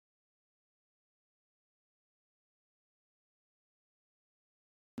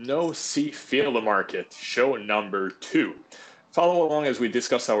Know, See, Feel the Market, show number 2. Follow along as we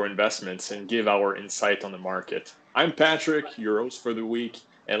discuss our investments and give our insight on the market. I'm Patrick, your host for the week,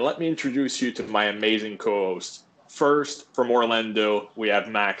 and let me introduce you to my amazing co-host. First, from Orlando, we have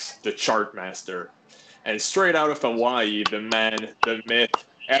Max, the chart master. And straight out of Hawaii, the man, the myth,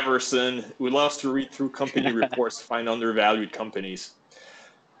 Everson, who loves to read through company reports to find undervalued companies.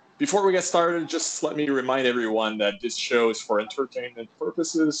 Before we get started, just let me remind everyone that this show is for entertainment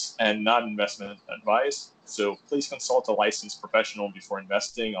purposes and not investment advice. So please consult a licensed professional before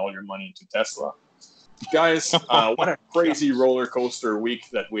investing all your money into Tesla. Guys, what a crazy roller coaster week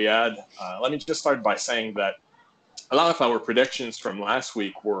that we had. Let me just start by saying that a lot of our predictions from last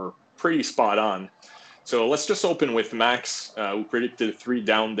week were pretty spot on. So let's just open with Max, who predicted 3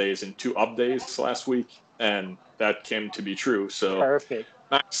 down days and 2 up days last week, and that came to be true. So Perfect.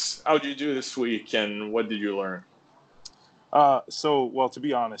 Max, how did you do this week, and what did you learn? Well, to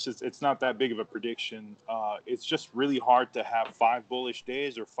be honest, it's not that big of a prediction. It's just really hard to have 5 bullish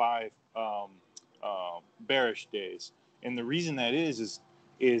days or 5 bearish days. And the reason that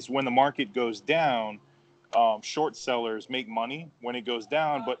is when the market goes down, short sellers make money when it goes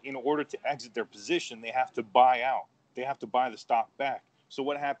down, but in order to exit their position, they have to buy out. They have to buy the stock back. So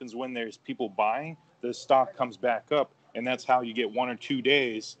what happens when there's people buying? The stock comes back up, and that's how you get 1 or 2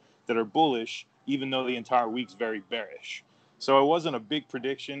 days that are bullish, even though the entire week's very bearish. So it wasn't a big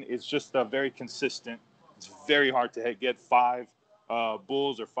prediction. It's just very consistent. It's very hard to get 5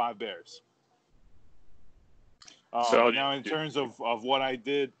 bulls or 5 bears. Now, in terms of what I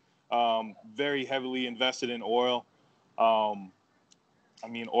did, very heavily invested in oil.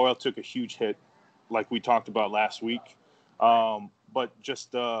 Oil took a huge hit, like we talked about last week. But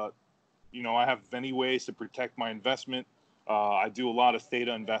just, I have many ways to protect my investment. I do a lot of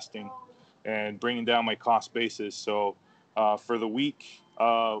theta investing and bringing down my cost basis. So for the week,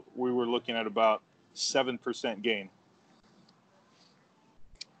 we were looking at about 7% gain.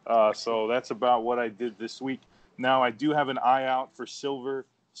 So that's about what I did this week. Now, I do have an eye out for silver.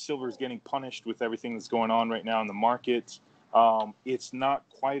 Silver is getting punished with everything that's going on right now in the market. It's not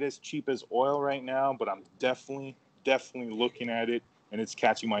quite as cheap as oil right now, but I'm definitely looking at it, and it's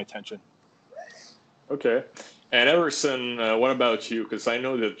catching my attention. Okay. And Everson, what about you? Because I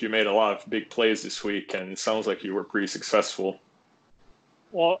know that you made a lot of big plays this week, and it sounds like you were pretty successful.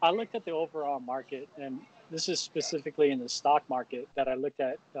 Well, I looked at the overall market, and this is specifically in the stock market that I looked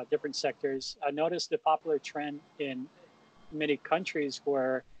at different sectors. I noticed the popular trend in many countries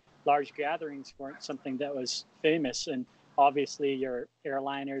where large gatherings weren't something that was famous. And obviously your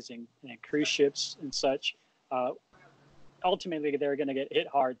airliners and cruise ships and such, ultimately they're going to get hit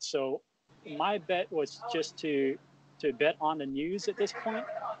hard. So my bet was just to bet on the news at this point.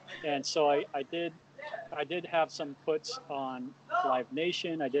 And so I did have some puts on Live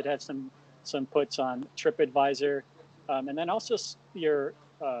Nation. I did have some puts on TripAdvisor. And then also your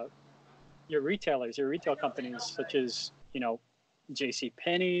retailers, your retail companies, such as, J.C.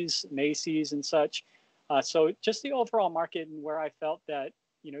 Penney's, Macy's, and such. So just the overall market, and where I felt that,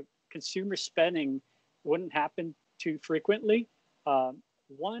 consumer spending wouldn't happen too frequently.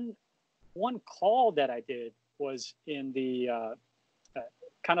 One call that I did was in the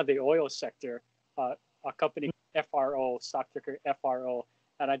kind of the oil sector, a company FRO, stock ticker FRO,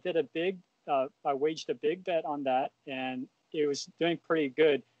 and I did I waged a big bet on that, and it was doing pretty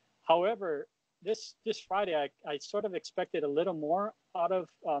good. However, this Friday, I sort of expected a little more out of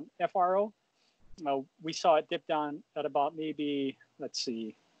FRO. We saw it dip down at about maybe, let's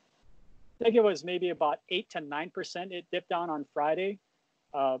see, I think it was maybe about 8 to 9%. It dipped down on Friday,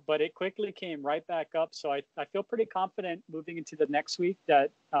 but it quickly came right back up. So I feel pretty confident moving into the next week that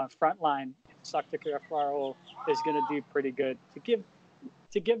Frontline, stock ticker FRO, is going to do pretty good. To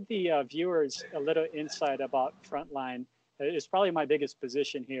give the viewers a little insight about Frontline, it's probably my biggest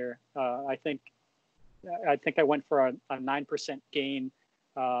position here. I think I went for a 9% gain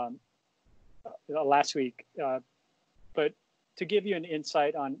last week. But to give you an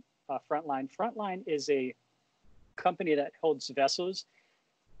insight on Frontline is a company that holds vessels.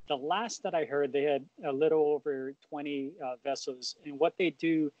 The last that I heard, they had a little over 20 vessels. And what they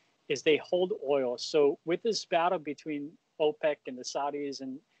do is they hold oil. So with this battle between OPEC and the Saudis,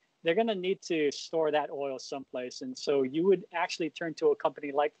 and they're going to need to store that oil someplace. And so you would actually turn to a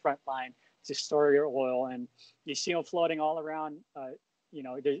company like Frontline to store your oil. And you see them floating all around.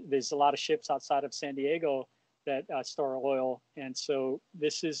 There's a lot of ships outside of San Diego that store oil. And so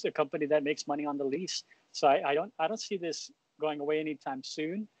this is a company that makes money on the lease. So I don't see this going away anytime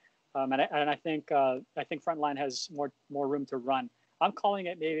soon. And I think Frontline has more room to run. I'm calling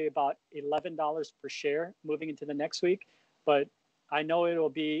it maybe about $11 per share moving into the next week. But I know it'll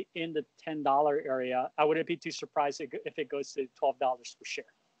be in the $10 area. I wouldn't be too surprised if it goes to $12 per share.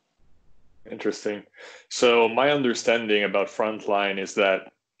 Interesting. So my understanding about Frontline is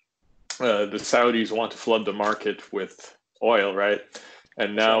that the Saudis want to flood the market with oil, right?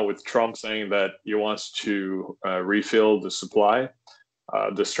 And now with Trump saying that he wants to refill the supply,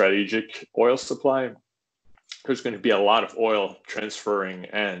 the strategic oil supply, there's going to be a lot of oil transferring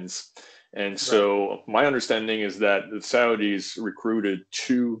ends. And so my understanding is that the Saudis recruited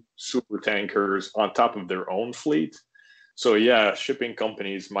 2 super tankers on top of their own fleet. So yeah, shipping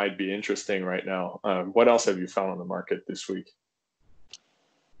companies might be interesting right now. What else have you found on the market this week?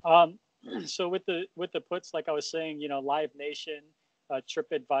 So with the puts, like I was saying, Live Nation,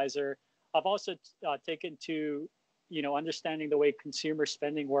 TripAdvisor, I've also taken to, understanding the way consumer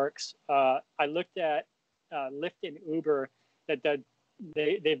spending works. I looked at Lyft and Uber that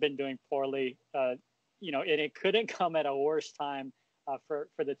they've been doing poorly, and it couldn't come at a worse time for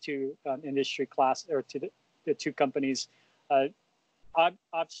the two industry class or to the two companies. I've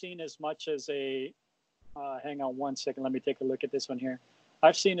seen as much as hang on one second, let me take a look at this one here.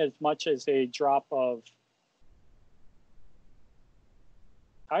 I've seen as much as a drop of,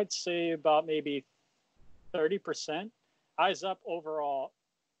 I'd say about maybe 30%. I was up overall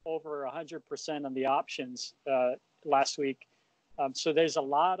over 100% on the options last week. So there's a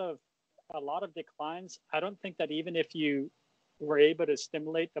lot of declines. I don't think that even if you were able to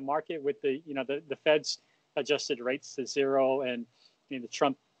stimulate the market with the Fed's adjusted rates to zero, and the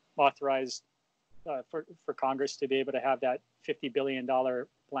Trump authorized for Congress to be able to have that $50 billion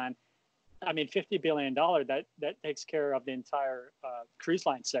plan. I mean, $50 billion, that takes care of the entire cruise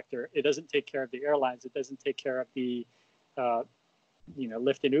line sector. It doesn't take care of the airlines. It doesn't take care of the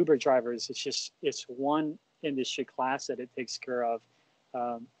Lyft and Uber drivers. It's one industry class that it takes care of.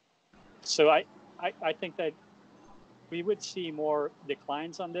 So I think that we would see more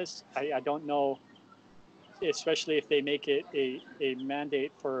declines on this. I don't know, especially if they make it a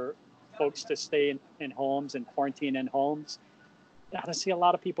mandate for folks to stay in homes and quarantine in homes. I don't see a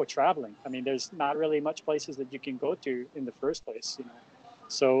lot of people traveling. I mean, there's not really much places that you can go to in the first place,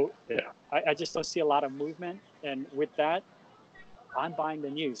 So yeah, I just don't see a lot of movement. And with that, I'm buying the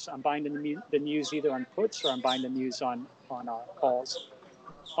news. I'm buying the news either on puts or I'm buying the news on calls.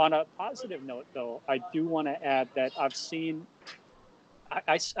 On a positive note, though, I do want to add that I've seen,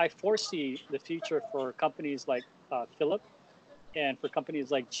 I foresee the future for companies like Philip and for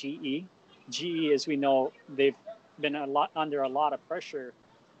companies like GE. GE, as we know, they've been under a lot of pressure,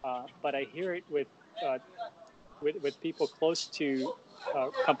 but I hear it with people close to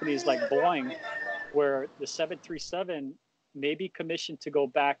companies like Boeing, where the 737 may be commissioned to go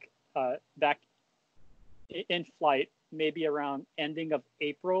back in flight, maybe around ending of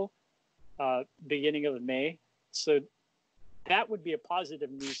April, beginning of May. So that would be a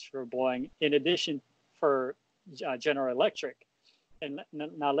positive news for Boeing. In addition, for General Electric, and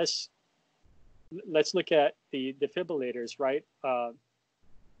now let's look at the defibrillators, right?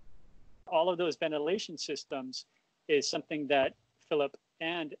 All of those ventilation systems is something that Philip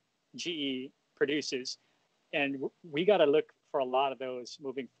and GE produces. And we got to look for a lot of those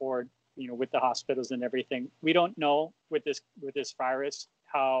moving forward, with the hospitals and everything. We don't know with this virus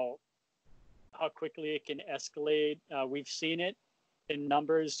how quickly it can escalate. We've seen it in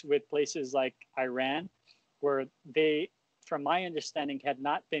numbers with places like Iran, where they, from my understanding, had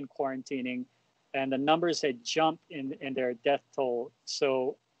not been quarantining, and the numbers had jumped in their death toll.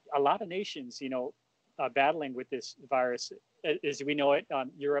 So a lot of nations, battling with this virus, as we know it.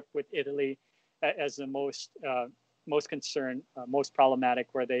 Europe with Italy as the most concerned, most problematic,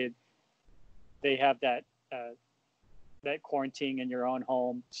 where they have that quarantine in your own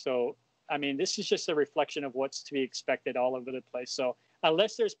home. So I mean, this is just a reflection of what's to be expected all over the place. So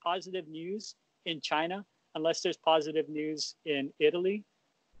unless there's positive news in China, unless there's positive news in Italy,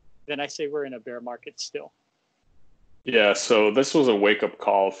 then I say we're in a bear market still. Yeah, so this was a wake-up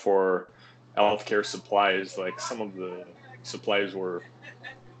call for healthcare supplies. Like, some of the supplies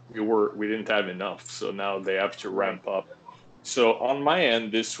we didn't have enough, so now they have to ramp up. So on my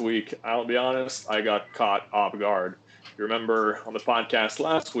end this week, I'll be honest, I got caught off guard. You remember on the podcast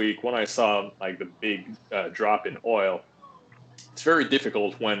last week when I saw like the big drop in oil? It's very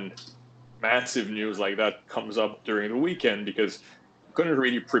difficult when massive news like that comes up during the weekend, because you couldn't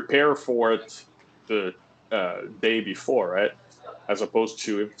really prepare for it the day before, right? As opposed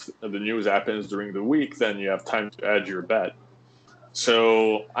to if the news happens during the week, then you have time to add your bet.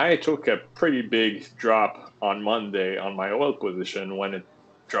 So I took a pretty big drop on Monday on my oil position when it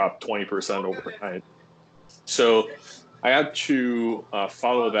dropped 20% overnight. So I had to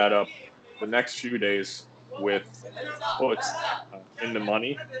follow that up the next few days with puts in the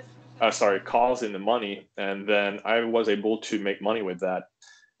money. Calls in the money, and then I was able to make money with that.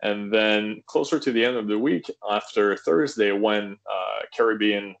 And then closer to the end of the week, after Thursday, when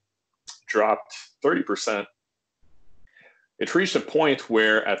Caribbean dropped 30%, it reached a point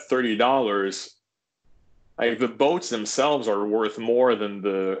where at $30, like the boats themselves are worth more than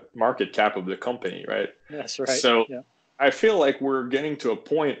the market cap of the company, right? That's right. So yeah. I feel like we're getting to a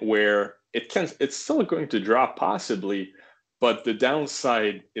point where it's still going to drop possibly, but the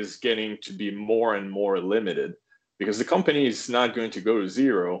downside is getting to be more and more limited because the company is not going to go to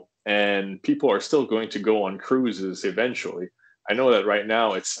zero and people are still going to go on cruises eventually. I know that right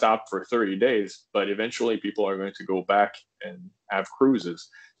now it's stopped for 30 days, but eventually people are going to go back and have cruises.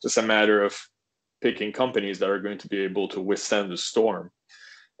 Just a matter of picking companies that are going to be able to withstand the storm.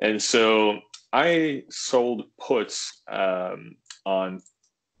 And so I sold puts on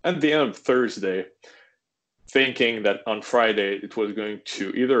at the end of Thursday, thinking that on Friday it was going to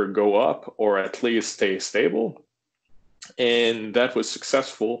either go up or at least stay stable. And that was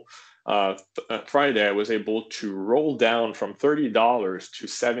successful. Friday, I was able to roll down from $30 to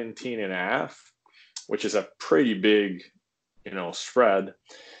 17.5, which is a pretty big, spread,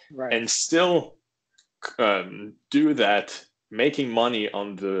 Right. and still do that, making money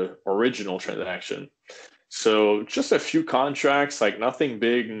on the original transaction. So just a few contracts, like nothing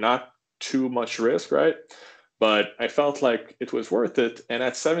big, not too much risk, right? But I felt like it was worth it. And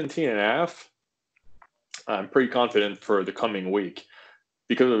at 17.5, I'm pretty confident for the coming week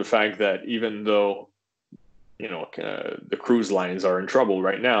because of the fact that even though, the cruise lines are in trouble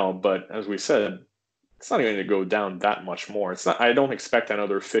right now, but as we said, it's not going to go down that much more. It's not. I don't expect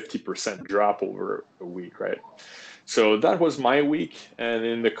another 50% drop over a week, right? So that was my week, and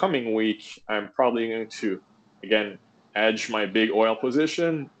in the coming week, I'm probably going to again edge my big oil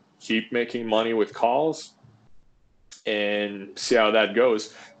position, keep making money with calls, and see how that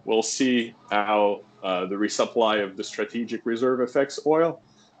goes. We'll see how the resupply of the strategic reserve affects oil.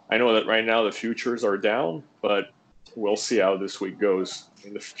 I know that right now the futures are down, but we'll see how this week goes. I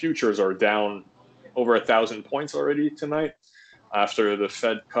mean, the futures are down over 1,000 points already tonight after the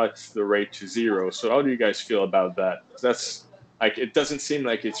Fed cut the rate to zero. So how do you guys feel about that? That's like, it doesn't seem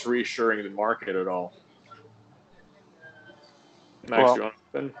like it's reassuring the market at all. Max, you want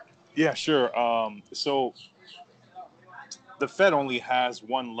to? Yeah, sure. So the Fed only has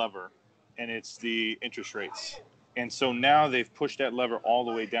one lever, and it's the interest rates. And so now they've pushed that lever all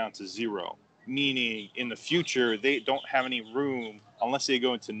the way down to zero, meaning in the future, they don't have any room unless they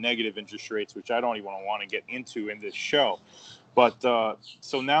go into negative interest rates, which I don't even want to get into in this show. But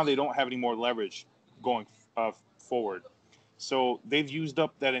so now they don't have any more leverage going forward. So they've used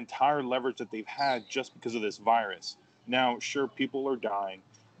up that entire leverage that they've had just because of this virus. Now, sure, people are dying,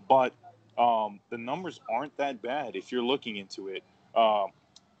 but the numbers aren't that bad if you're looking into it.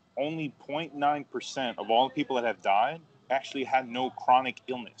 Only 0.9% of all the people that have died actually had no chronic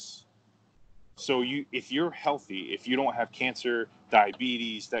illness. So if you're healthy, if you don't have cancer,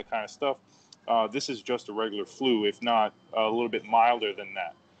 diabetes, that kind of stuff, this is just a regular flu, if not a little bit milder than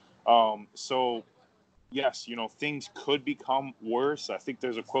that. So yes, things could become worse. I think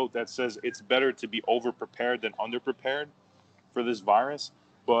there's a quote that says it's better to be over-prepared than under-prepared for this virus.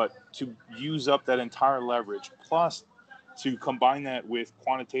 But to use up that entire leverage, plus to combine that with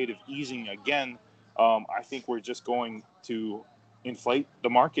quantitative easing again, I think we're just going to inflate the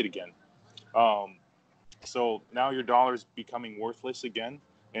market again. So now your dollar's becoming worthless again.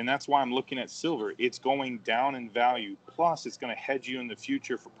 And that's why I'm looking at silver. It's going down in value. Plus, it's going to hedge you in the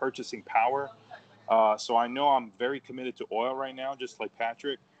future for purchasing power. So I know I'm very committed to oil right now, just like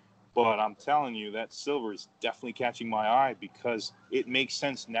Patrick. But I'm telling you that silver is definitely catching my eye because it makes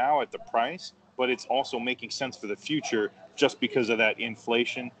sense now at the price, but it's also making sense for the future just because of that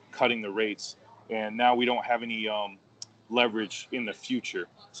inflation cutting the rates. And now we don't have any leverage in the future.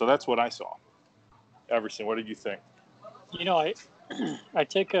 So that's what I saw. Everson, what did you think? I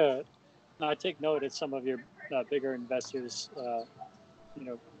take note at some of your bigger investors.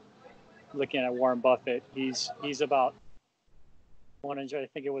 Looking at Warren Buffett, he's about 100. I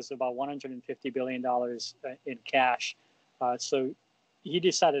think it was about $150 billion in cash. So he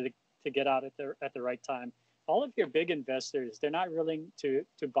decided to get out at the right time. All of your big investors, they're not willing to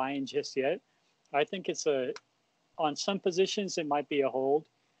buy in just yet. I think it's on some positions it might be a hold,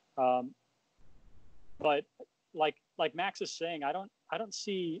 but like Max is saying, I don't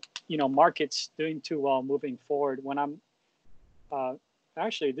see markets doing too well moving forward. When I'm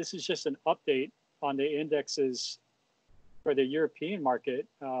actually, this is just an update on the indexes for the European market.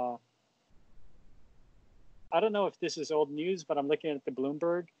 I don't know if this is old news, but I'm looking at the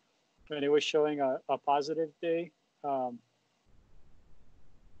Bloomberg. and it was showing a positive day. I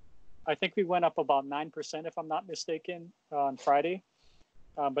think we went up about 9%, if I'm not mistaken, on Friday.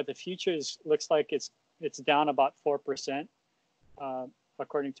 But the futures looks like it's down about 4%,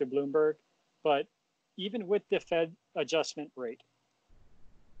 according to Bloomberg. But even with the Fed adjustment rate,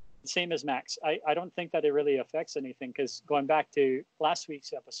 same as Max, I don't think that it really affects anything, because going back to last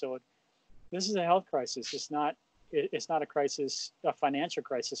week's episode, this is a health crisis. It's not a crisis, a financial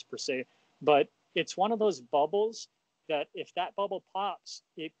crisis per se, but it's one of those bubbles that if that bubble pops,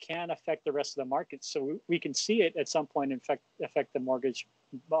 it can affect the rest of the market. So we can see it at some point affect the mortgage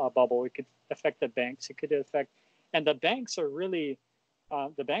bubble. It could affect the banks. It could affect, and the banks are really,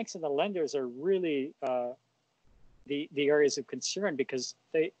 the banks and the lenders are really the areas of concern, because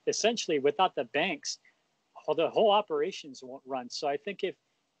they essentially, without the banks, the whole operations won't run. So I think if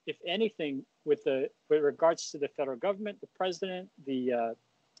anything, with regards to the federal government, the president, the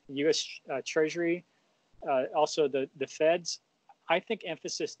U.S. Treasury, also the feds, I think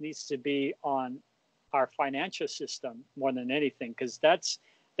emphasis needs to be on our financial system more than anything, because that's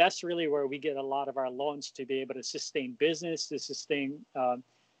really where we get a lot of our loans to be able to sustain business, to sustain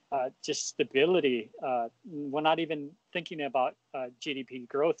just stability. We're not even thinking about GDP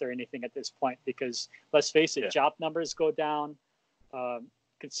growth or anything at this point, because let's face it, job numbers go down,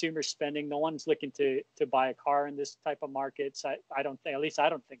 consumer spending. No one's looking to buy a car in this type of markets. I don't think, at least I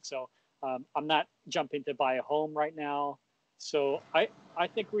don't think so. I'm not jumping to buy a home right now. So I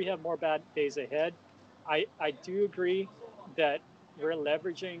think we have more bad days ahead. I do agree that we're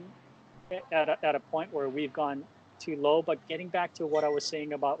leveraging at a point where we've gone too low. But getting back to what I was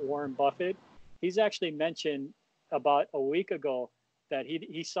saying about Warren Buffett, he's actually mentioned about a week ago that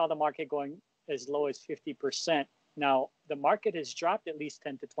he saw the market going as low as 50%. Now, the market has dropped at least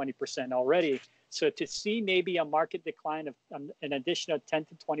 10 to 20% already. So to see maybe a market decline of an additional 10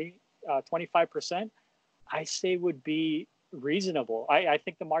 to 25%, I say would be reasonable. I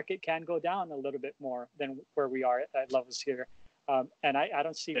think the market can go down a little bit more than where we are at levels here. And I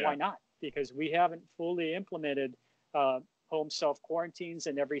don't see why not, because we haven't fully implemented home self-quarantines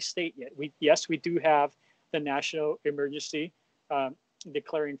in every state yet. We do have the national emergency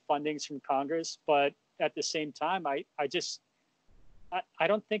declaring fundings from Congress, but at the same time, I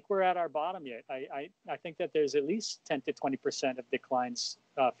don't think we're at our bottom yet. I think that there's at least 10 to 20% of declines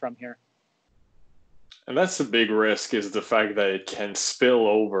from here. And that's the big risk, is the fact that it can spill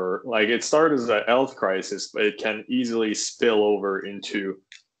over. Like, it started as a health crisis, but it can easily spill over into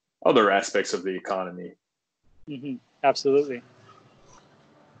other aspects of the economy. Mm-hmm. Absolutely.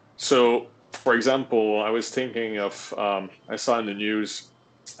 So, for example, I was thinking of, I saw in the news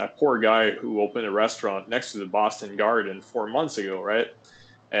a poor guy who opened a restaurant next to the Boston Garden 4 months ago, right?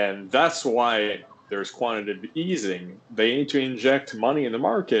 And that's why there's quantitative easing. They need to inject money in the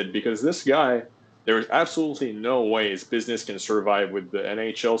market, because this guy, there is absolutely no way his business can survive with the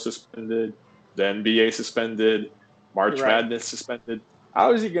NHL suspended, the NBA suspended, March Madness suspended.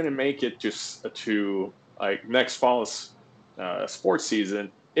 How is he going to make it to like next fall's sports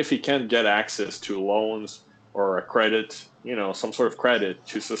season if he can't get access to loans or a credit, some sort of credit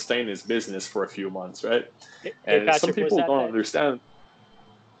to sustain his business for a few months, right? And Patrick, some people don't understand.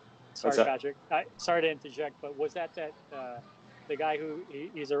 Sorry, Patrick. Sorry to interject, but was that the guy who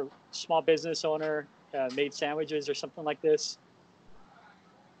he's a small business owner, made sandwiches or something like this?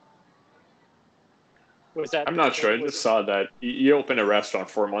 Was that? I'm not sure. I just saw that he opened a restaurant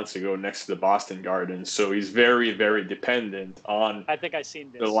 4 months ago next to the Boston Garden, so he's very, very dependent on. I think I've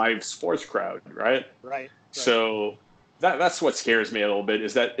seen this. The live sports crowd, right? Right. So that's what scares me a little bit,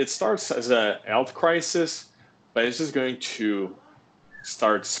 is that it starts as a health crisis, but it's just going to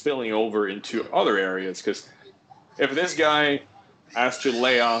start spilling over into other areas. Because if this guy has to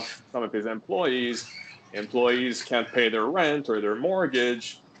lay off some of his employees can't pay their rent or their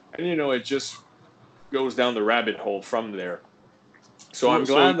mortgage, and it just goes down the rabbit hole from there. So I'm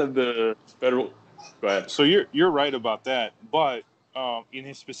glad that the federal. Go ahead. So you're right about that, but in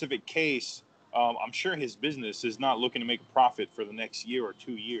his specific case, I'm sure his business is not looking to make a profit for the next year or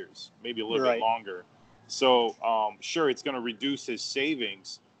 2 years, maybe a little bit longer. So sure, it's going to reduce his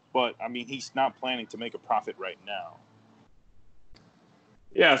savings, but I mean, he's not planning to make a profit right now.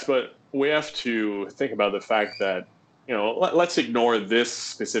 Yes, but we have to think about the fact that, let's ignore this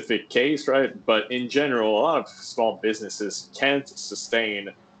specific case, right? But in general, a lot of small businesses can't sustain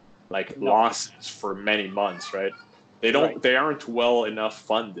losses for many months, right? They aren't well enough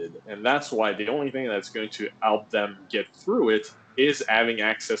funded. And that's why the only thing that's going to help them get through it is having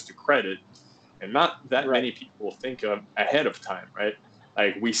access to credit. And not that many people think of ahead of time, right?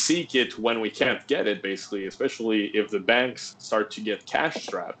 Like, we seek it when we can't get it, basically, especially if the banks start to get cash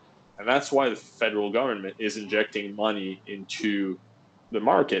strapped. And that's why the federal government is injecting money into the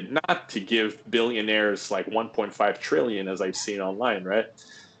market, not to give billionaires like 1.5 trillion, as I've seen online, right?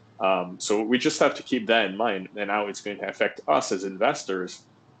 So we just have to keep that in mind, and how it's going to affect us as investors.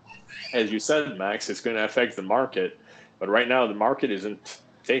 As you said, Max, it's going to affect the market, but right now the market isn't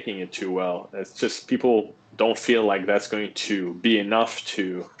taking it too well. It's just people don't feel like that's going to be enough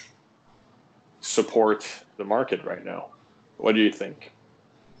to support the market right now. What do you think?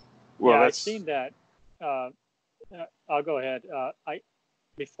 Well, yeah, I've that's seen that. I'll go ahead.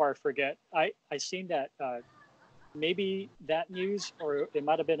 Before I forget, I seen that maybe that news, or it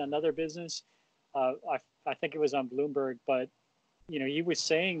might have been another business. I think it was on Bloomberg, but he was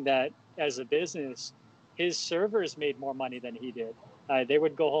saying that as a business, his servers made more money than he did. They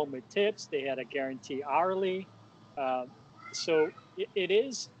would go home with tips. They had a guarantee hourly. So it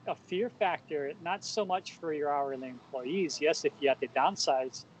is a fear factor, not so much for your hourly employees. Yes, if you have to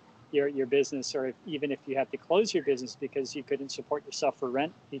downsize your business, or even if you have to close your business because you couldn't support yourself for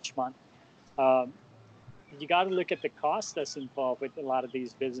rent each month, you got to look at the cost that's involved with a lot of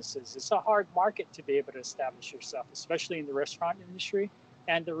these businesses. It's a hard market to be able to establish yourself, especially in the restaurant industry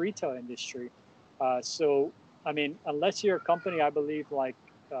and the retail industry. So, I mean, unless you're a company, I believe, like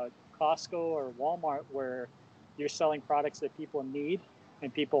Costco or Walmart, where you're selling products that people need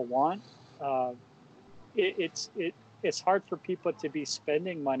and people want, it's hard for people to be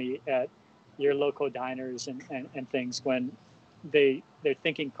spending money at your local diners and things when they're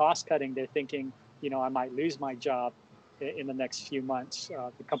thinking cost cutting. They're thinking, I might lose my job in the next few months.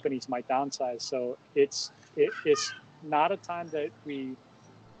 The companies might downsize. So it's not a time that we,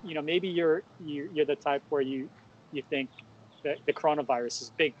 maybe you're the type where you think that the coronavirus is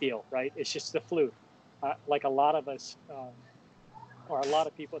a big deal, right? It's just the flu. Like a lot of us, or a lot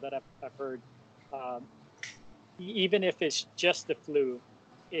of people that I've heard, even if it's just the flu,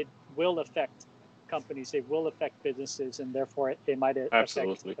 it will affect companies. It will affect businesses, and therefore it might affect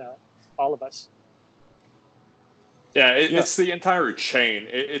all of us. Yeah, it's the entire chain.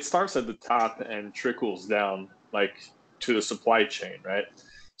 It starts at the top and trickles down, like, to the supply chain, right?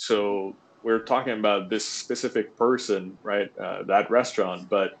 So we're talking about this specific person, right? That restaurant,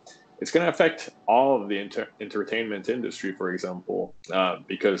 but it's going to affect all of the entertainment industry, for example,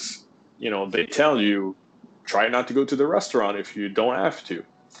 because they tell you try not to go to the restaurant if you don't have to.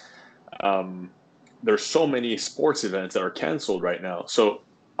 There's so many sports events that are canceled right now, so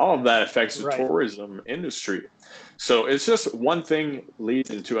all of that affects the tourism industry. So it's just one thing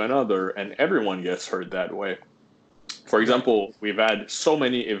leads into another, and everyone gets hurt that way. For example, we've had so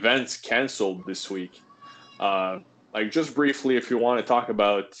many events canceled this week. Like, just briefly, if you want to talk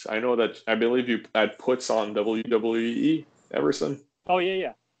about, I believe you had puts on WWE, Everson. Oh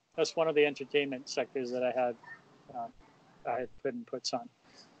yeah. That's one of the entertainment sectors that I had put in puts on.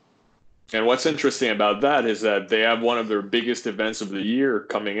 And what's interesting about that is that they have one of their biggest events of the year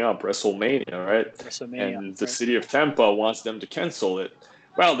coming up, WrestleMania, right? WrestleMania, and the city of Tampa wants them to cancel it.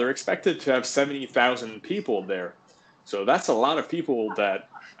 Well, they're expected to have 70,000 people there. So that's a lot of people, a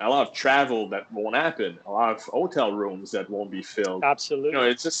lot of travel that won't happen, a lot of hotel rooms that won't be filled. Absolutely.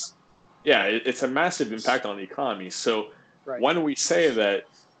 It's just, it's a massive impact on the economy. So when we say that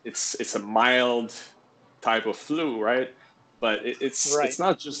it's a mild type of flu, right? But it's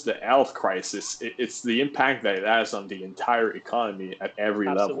not just the health crisis. It's the impact that it has on the entire economy at every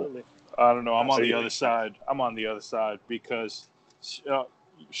level. I don't know. I'm on the other side. Because,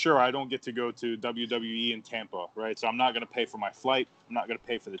 sure, I don't get to go to WWE in Tampa, right? So I'm not going to pay for my flight. I'm not going to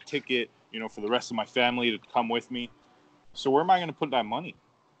pay for the ticket, for the rest of my family to come with me. So where am I going to put that money?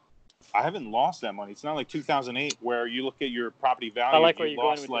 I haven't lost that money. It's not like 2008 where you look at your property value. I like where you're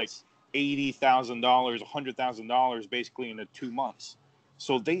going with this. $80,000, $100,000 basically in 2 months.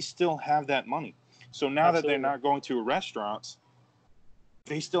 So they still have that money. So now that they're not going to restaurants,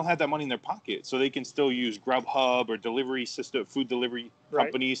 they still have that money in their pocket. So they can still use Grubhub or food delivery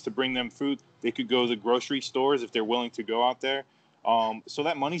companies to bring them food. They could go to the grocery stores if they're willing to go out there. So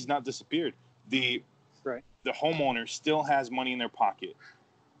that money's not disappeared. The homeowner still has money in their pocket.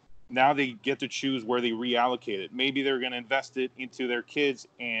 Now they get to choose where they reallocate it. Maybe they're going to invest it into their kids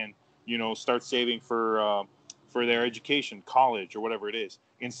and start saving for their education, college, or whatever it is,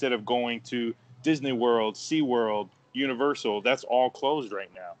 instead of going to Disney World, SeaWorld, Universal. That's all closed right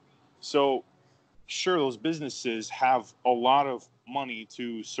now. So, sure, those businesses have a lot of money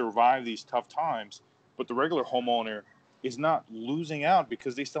to survive these tough times, but the regular homeowner is not losing out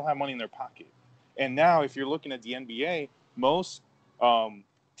because they still have money in their pocket. And now, if you're looking at the NBA, most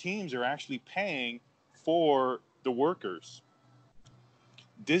teams are actually paying for the workers.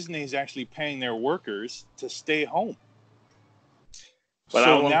 Disney is actually paying their workers to stay home. But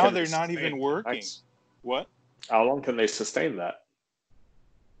how So long now can they they're not even sustain working. Max? What? How long can they sustain that?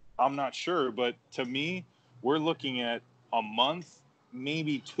 I'm not sure, but to me, we're looking at a month,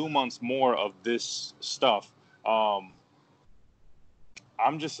 maybe 2 months more of this stuff. Um,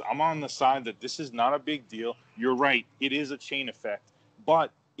 I'm on the side that this is not a big deal. You're right, it is a chain effect,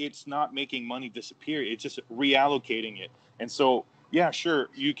 but it's not making money disappear. It's just reallocating it. And so, yeah, sure,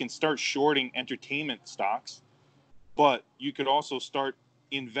 you can start shorting entertainment stocks, but you could also start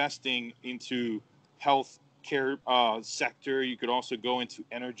investing into health care sector. You could also go into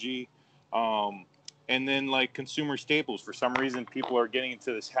energy, um, and then like consumer staples. For some reason, people are getting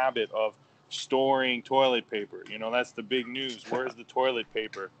into this habit of storing toilet paper. You know, that's the big news. Where's the toilet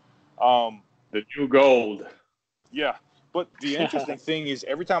paper? Um, The new gold. yeah, but the interesting thing is,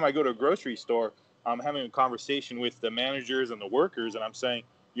 every time I go to a grocery store, I'm having a conversation with the managers and the workers, and I'm saying,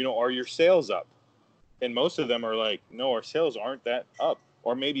 you know, are your sales up? And most of them are like, no, our sales aren't that up.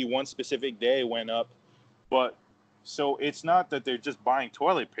 Or maybe one specific day went up. But so it's not that they're just buying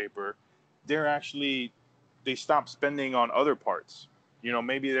toilet paper. They're actually, they stop spending on other parts. You know,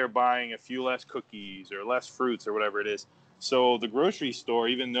 maybe they're buying a few less cookies or less fruits or whatever it is. So the grocery store,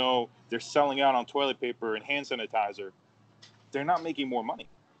 even though they're selling out on toilet paper and hand sanitizer, they're not making more money.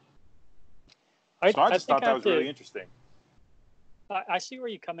 So I I just think thought I that have was to. really interesting. I see where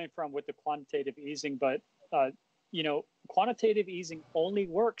you're coming from with the quantitative easing, but you know, quantitative easing only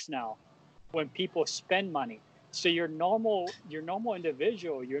works now when people spend money. So your normal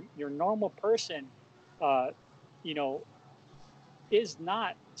individual, your normal person, uh, you know, is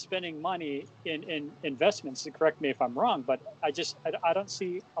not spending money in investments. To correct me if I'm wrong, but I don't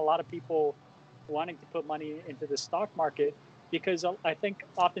see a lot of people wanting to put money into the stock market because I think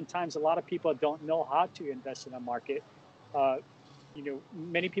oftentimes a lot of people don't know how to invest in a market. Uh, you know,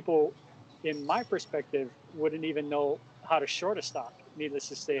 many people, in my perspective, wouldn't even know how to short a stock. Needless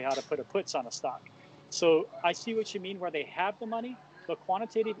to say, how to put a puts on a stock. So I see what you mean, where they have the money, but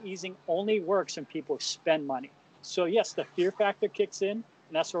quantitative easing only works when people spend money. So yes, the fear factor kicks in, and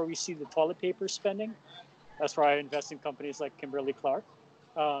that's where we see the toilet paper spending. That's why I invest in companies like Kimberly Clark.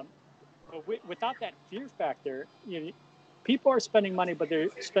 Um, but without that fear factor, you know, people are spending money, but they're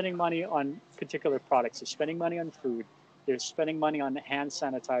spending money on particular products. They're spending money on food. They're spending money on hand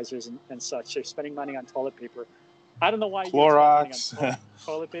sanitizers and such. They're spending money on toilet paper. I don't know why you would spend money on Clorox.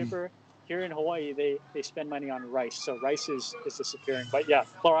 toilet paper. Here in Hawaii, they spend money on rice. So rice is disappearing. But yeah,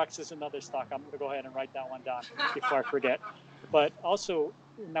 Clorox is another stock. I'm going to go ahead and write that one down before I forget. But also,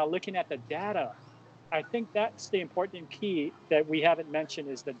 now looking at the data, I think that's the important key that we haven't mentioned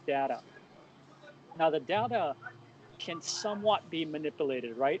is the data. Now, the data can somewhat be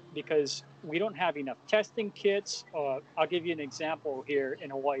manipulated, right? Because we don't have enough testing kits. I'll give you an example here in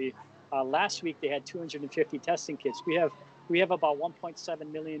Hawaii. Last week they had 250 testing kits. We have about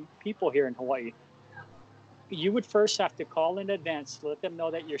 1.7 million people here in Hawaii. You would first have to call in advance to let them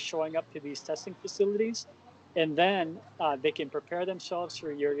know that you're showing up to these testing facilities, and then they can prepare themselves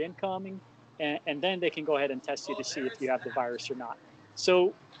for your incoming, and then they can go ahead and test you to see if you have the virus or not.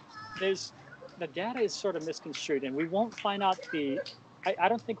 So there's the data is sort of misconstrued, and we won't find out the. I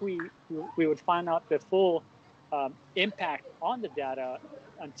don't think we would find out the full impact on the data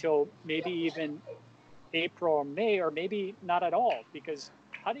until maybe even April or May, or maybe not at all. Because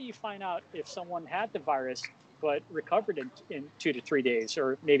how do you find out if someone had the virus but recovered in 2 to 3 days,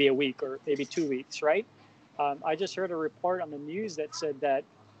 or maybe a week, or maybe 2 weeks, right? I just heard a report on the news that said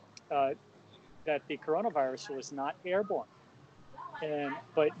uh, that the coronavirus was not airborne,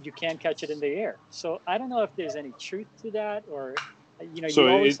 but you can catch it in the air. So I don't know if there's any truth to that, or you know, So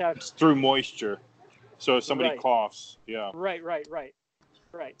you always have. it's through moisture. So if somebody Right, coughs, yeah. right.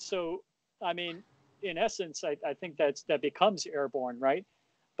 So I mean, in essence, I think that becomes airborne, right?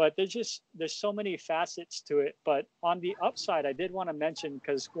 But there's so many facets to it. But on the upside, I did want to mention,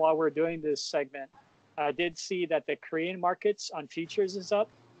 because while we're doing this segment, I did see that the Korean markets on futures is up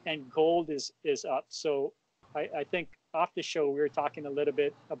and gold is up. So I think off the show we were talking a little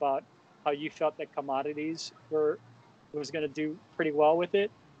bit about how you felt that commodities was going to do pretty well with it.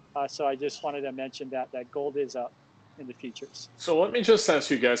 So I just wanted to mention that gold is up in the futures. So let me just ask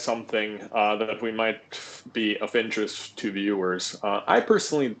you guys something that we might be of interest to viewers. I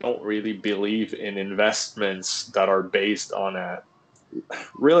personally don't really believe in investments that are based on a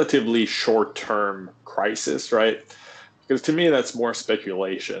relatively short-term crisis, right? Because to me, that's more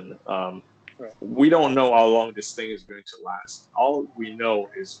speculation. Right. We don't know how long this thing is going to last. All we know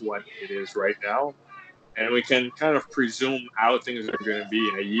is what it is right now, and we can kind of presume how things are going to be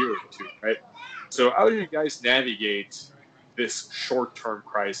in a year or two, right? So how do you guys navigate this short-term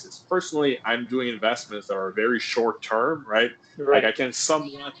crisis. Personally, I'm doing investments that are very short-term, right? Like I Right. can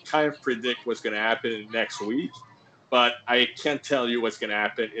somewhat kind of predict what's going to happen in the next week, but I can't tell you what's going to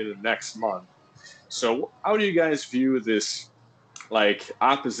happen in the next month. So how do you guys view this like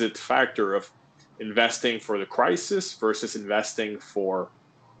opposite factor of investing for the crisis versus investing for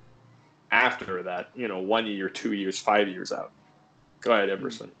after that, 1 year, 2 years, 5 years out? Go ahead, Mm.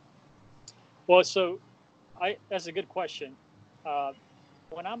 Emerson. Well, so that's a good question. Uh,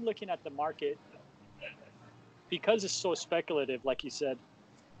 when I'm looking at the market, because it's so speculative, like you said,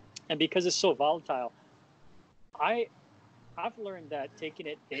 and because it's so volatile, I I've learned that taking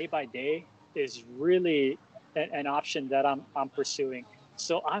it day by day is really an option that I'm pursuing.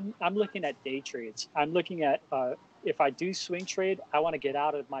 So I'm looking at day trades. I'm looking at if I do swing trade, I want to get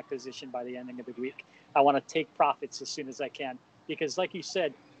out of my position by the ending of the week. I want to take profits as soon as I can because, like you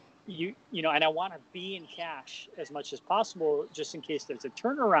said, and I want to be in cash as much as possible just in case there's a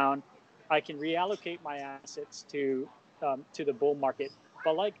turnaround. I can reallocate my assets to the bull market.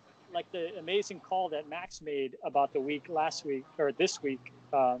 But like the amazing call that Max made about the week last week or this week,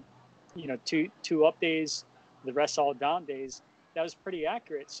 two up days, the rest all down days. That was pretty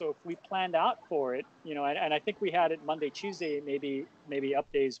accurate. So if we planned out for it, and I think we had it Monday, Tuesday, maybe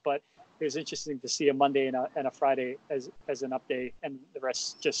up days, but it was interesting to see a Monday and a Friday as an up day, and the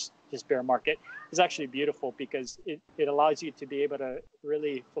rest just bear market. It's actually beautiful because it allows you to be able to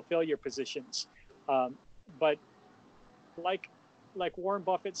really fulfill your positions. But like Warren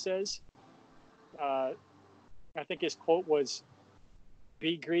Buffett says, I think his quote was,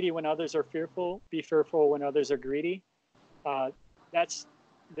 "Be greedy when others are fearful. Be fearful when others are greedy." That's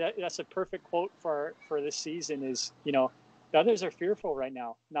a perfect quote for this season. Is the others are fearful right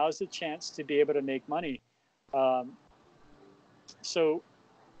now. Now is the chance to be able to make money. So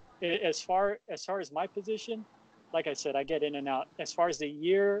as far as my position, like I said, I get in and out. As far as the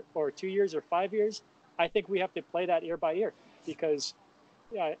year or 2 years or 5 years, I think we have to play that year by year because,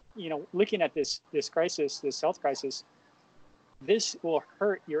 looking at this crisis, this health crisis, this will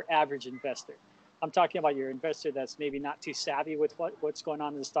hurt your average investor. I'm talking about your investor that's maybe not too savvy with what's going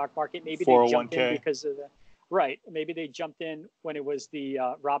on in the stock market. Maybe they jumped in because of maybe they jumped in when it was the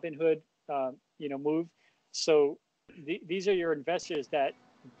Robinhood, move. So these are your investors that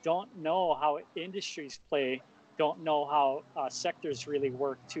don't know how industries play, don't know how sectors really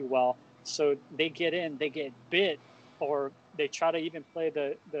work too well. So they get in, they get bit, or they try to even play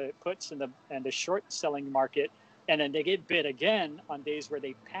the puts and the short selling market, and then they get bit again on days where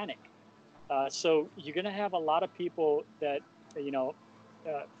they panic. So you're going to have a lot of people that,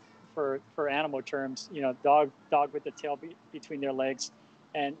 for animal terms, dog with the tail between their legs,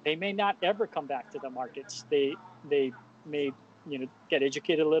 and they may not ever come back to the markets. They may, get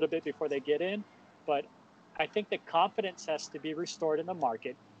educated a little bit before they get in, but I think the confidence has to be restored in the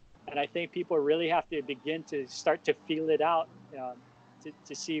market. And I think people really have to begin to start to feel it out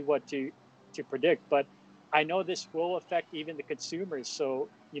to see what to predict. But I know this will affect even the consumers. So,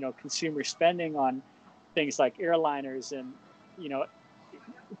 consumer spending on things like airliners and,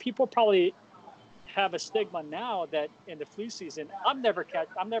 people probably have a stigma now that in the flu season, I'm never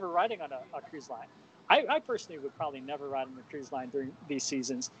riding on a cruise line. I personally would probably never ride on a cruise line during these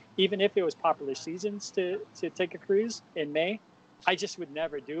seasons, even if it was popular seasons to take a cruise in May. I just would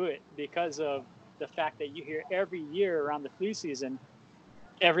never do it because of the fact that you hear every year around the flu season,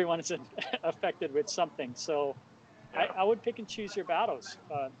 everyone is affected with something. So I would pick and choose your battles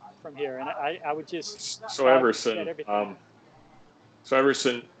from here, and I would just So get Everson, everything.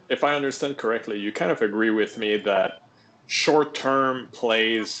 if I understand correctly, you kind of agree with me that short-term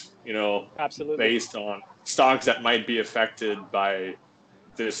plays, Absolutely. based on stocks that might be affected by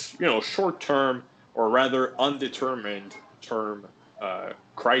this, short-term or rather undetermined term Right.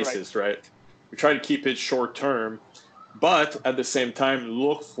 crisis, right? We try to keep it short-term, but at the same time,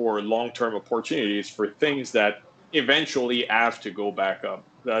 look for long-term opportunities for things that eventually have to go back up.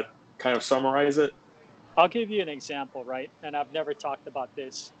 That kind of summarize it? I'll give you an example, right? And I've never talked about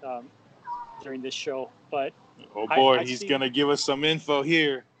this during this show, but Oh boy, I he's see. gonna give us some info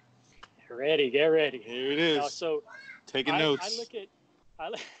here. Get ready. Here it is. So Taking I notes. look at I,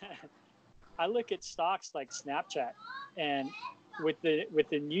 I look at stocks like Snapchat, and with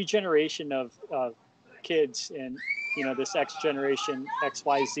the new generation of kids and this X generation,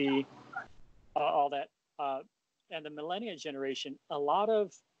 XYZ, all that, and the millennial generation, a lot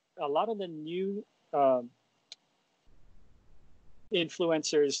of the new um,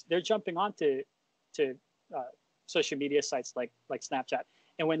 influencers, they're jumping onto to social media sites like Snapchat.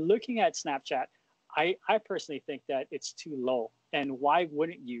 And when looking at Snapchat, I personally think that it's too low. And why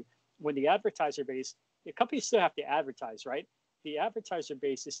wouldn't you? When the advertiser base the companies still have to advertise, right? The advertiser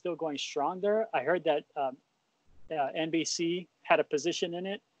base is still going strong there. I heard that NBC had a position in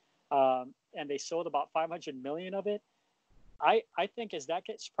it, and they sold about 500 million of it. I think as that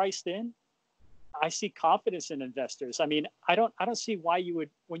gets priced in, I see confidence in investors. I mean, I don't see why you would,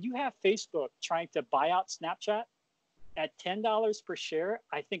 when you have Facebook trying to buy out Snapchat at $10 per share.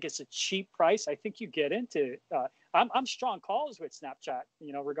 I think it's a cheap price. I think you get into. I'm strong calls with Snapchat,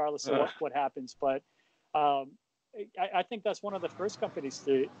 regardless of what happens. But I think that's one of the first companies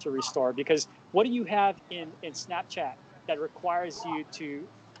to restore, because what do you have in Snapchat that requires you to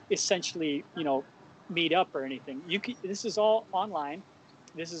essentially meet up or anything? This is all online.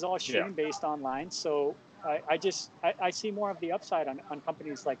 This is all stream based online. So I see more of the upside on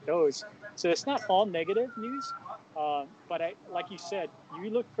companies like those. So it's not all negative news, but like you said, you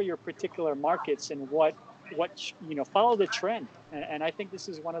look for your particular markets and what follow the trend. And I think this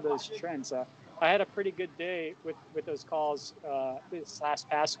is one of those trends. I had a pretty good day with those calls this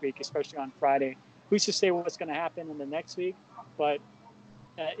past week, especially on Friday. Who's to say what's going to happen in the next week? But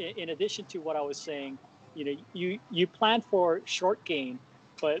in addition to what I was saying, you plan for short gain,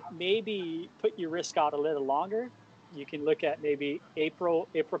 but maybe put your risk out a little longer. You can look at maybe April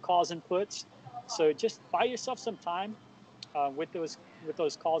calls and puts. So just buy yourself some time with those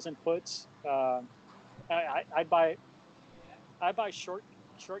calls and puts. I buy short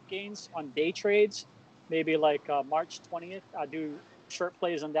gains on day trades, maybe like March 20th. I do short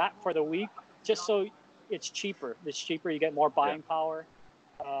plays on that for the week, just so it's cheaper. It's cheaper. You get more buying power.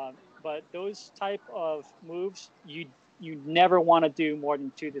 But those type of moves, you never want to do more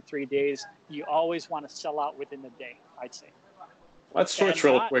than 2 to 3 days. You always want to sell out within the day, I'd say. Let's switch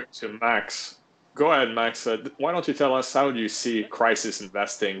real quick to Max. Go ahead, Max. Why don't you tell us, how do you see crisis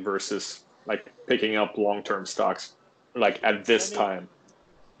investing versus like picking up long-term stocks, like at this time?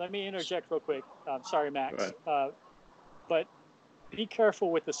 Let me interject real quick. Sorry, Max. But be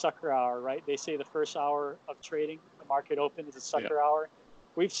careful with the sucker hour, right? They say the first hour of trading, the market open, is a sucker hour.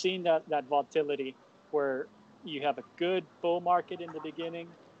 We've seen that volatility where you have a good bull market in the beginning,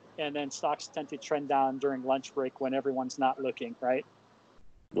 and then stocks tend to trend down during lunch break when everyone's not looking, right?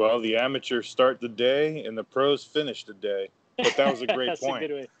 Well, the amateurs start the day and the pros finish the day. But that was a great That's point. A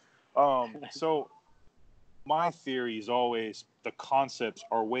good way. So my theory is always the concepts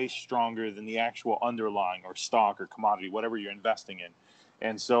are way stronger than the actual underlying or stock or commodity, whatever you're investing in.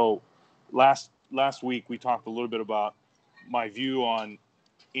 And so last week we talked a little bit about my view on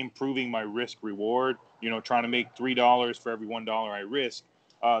improving my risk reward, trying to make $3 for every $1 I risk.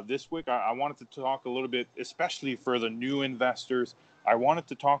 This week, I wanted to talk a little bit, especially for the new investors. I wanted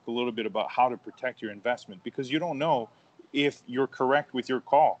to talk a little bit about how to protect your investment, because you don't know if you're correct with your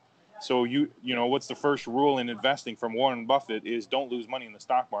call. So what's the first rule in investing from Warren Buffett is don't lose money in the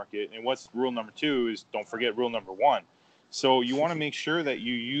stock market. And what's rule number 2 is don't forget rule number 1. So you want to make sure that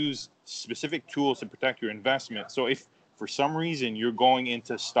you use specific tools to protect your investment. So if for some reason you're going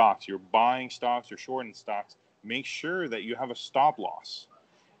into stocks, you're buying stocks or shorting stocks, make sure that you have a stop loss.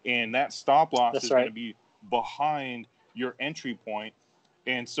 And that stop loss is going to be behind your entry point.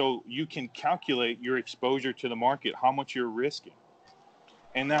 And so you can calculate your exposure to the market, how much you're risking.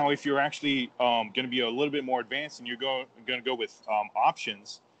 And now if you're actually going to be a little bit more advanced and you're going to go with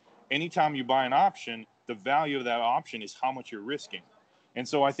options, anytime you buy an option, the value of that option is how much you're risking. And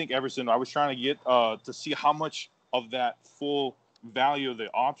so I think, Everson, I was trying to get to see how much of that full value of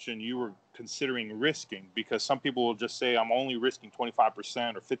the option you were considering risking, because some people will just say I'm only risking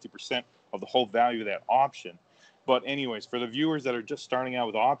 25% or 50% of the whole value of that option. But anyways, for the viewers that are just starting out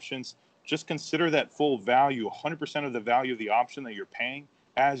with options, just consider that full value, 100% of the value of the option that you're paying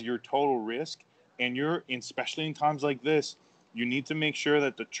as your total risk. And especially in times like this, you need to make sure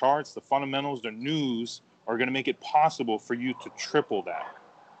that the charts, the fundamentals, the news are going to make it possible for you to triple that.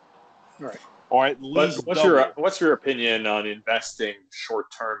 Right. Or at least what's your opinion on investing short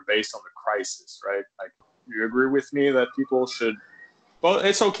term based on the crisis, right? Like, you agree with me that people should, well,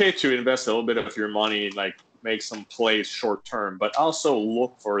 it's okay to invest a little bit of your money, like make some plays short term, but also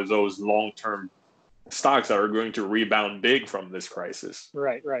look for those long term stocks that are going to rebound big from this crisis.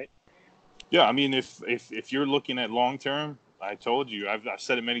 Right. Yeah, I mean, if you're looking at long term, I told you, I've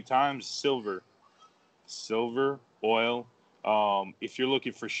said it many times, silver, oil. If you're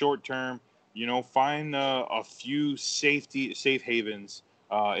looking for short term, find a few safe havens,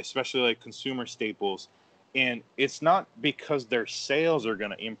 especially like consumer staples. And it's not because their sales are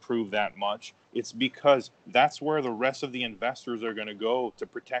going to improve that much. It's because that's where the rest of the investors are going to go to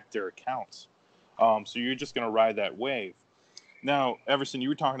protect their accounts. So you're just going to ride that wave. Now, Everson, you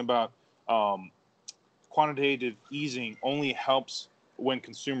were talking about quantitative easing only helps when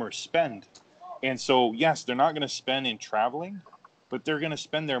consumers spend. And so, yes, they're not going to spend in traveling, but they're going to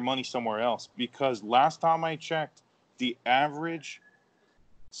spend their money somewhere else, because last time I checked, the average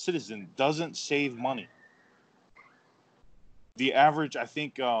citizen doesn't save money. The average, I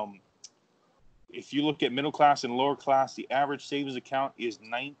think, if you look at middle class and lower class, the average savings account is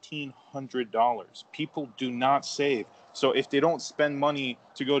 $1,900. People do not save. So if they don't spend money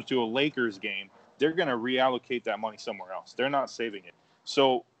to go to a Lakers game, they're going to reallocate that money somewhere else. They're not saving it.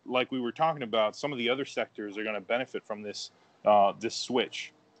 So like we were talking about, some of the other sectors are going to benefit from this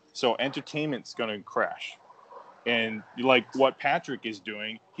switch. So entertainment's going to crash. And like what Patrick is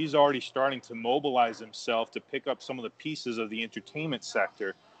doing, he's already starting to mobilize himself to pick up some of the pieces of the entertainment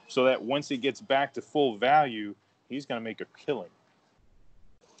sector, so that once it gets back to full value, he's going to make a killing.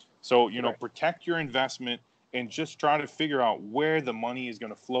 So, protect your investment and just try to figure out where the money is going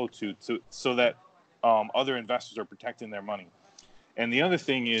to flow to so that other investors are protecting their money. And the other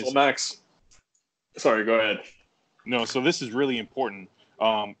thing is... So, Max, sorry, go ahead. No, so this is really important.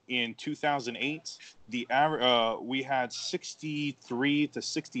 In 2008, we had 63 to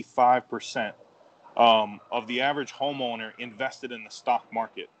 65% of the average homeowner invested in the stock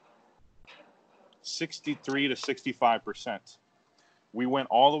market. 63 to 65%. We went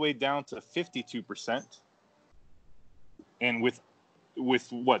all the way down to 52%. And with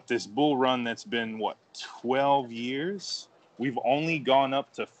what, this bull run that's been 12 years, we've only gone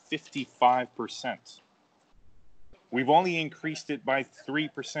up to 55%. We've only increased it by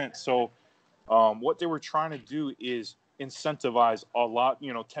 3%. So what they were trying to do is incentivize a lot,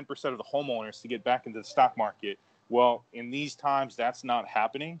 10% of the homeowners to get back into the stock market. Well, in these times, that's not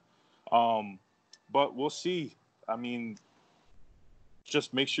happening. But we'll see. I mean,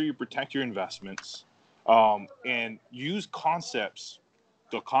 just make sure you protect your investments and use concepts.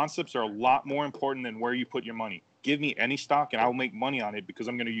 The concepts are a lot more important than where you put your money. Give me any stock and I'll make money on it because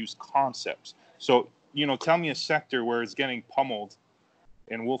I'm going to use concepts. So, tell me a sector where it's getting pummeled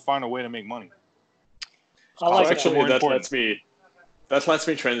and we'll find a way to make money. Actually, that lets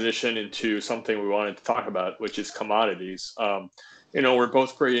me transition into something we wanted to talk about, which is commodities. We're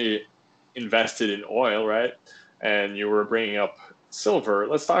both pretty invested in oil, right? And you were bringing up silver.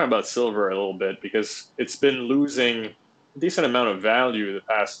 Let's talk about silver a little bit, because it's been losing a decent amount of value the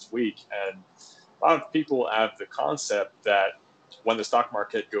past week. And a lot of people have the concept that when the stock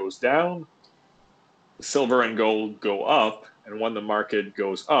market goes down, silver and gold go up, and when the market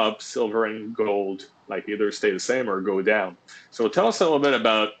goes up, silver and gold either stay the same or go down. So tell us a little bit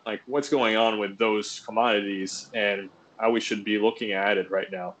about what's going on with those commodities and how we should be looking at it right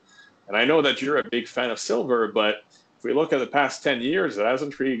now. And I know that you're a big fan of silver, but if we look at the past 10 years, it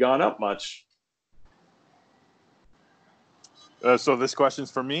hasn't really gone up much. So this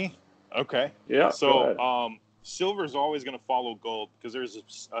question's for me? Okay. Yeah. So silver is always going to follow gold because there's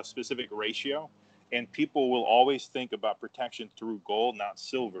a specific ratio, and people will always think about protection through gold, not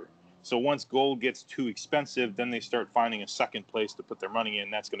silver. So once gold gets too expensive, then they start finding a second place to put their money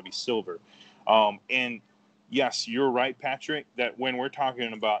in. That's going to be silver. And yes, you're right, Patrick, that when we're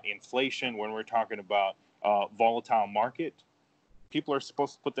talking about inflation, when we're talking about volatile market, people are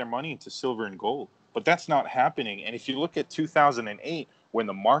supposed to put their money into silver and gold. But that's not happening. And if you look at 2008, when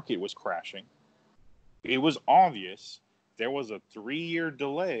the market was crashing, it was obvious there was a 3-year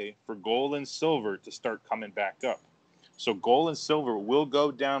delay for gold and silver to start coming back up. So gold and silver will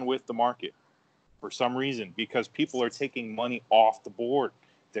go down with the market for some reason, because people are taking money off the board.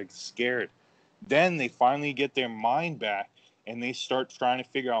 They're scared. Then they finally get their mind back and they start trying to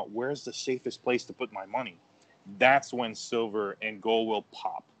figure out, where's the safest place to put my money? That's when silver and gold will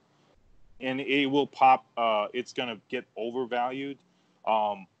pop. And it will pop. It's going to get overvalued.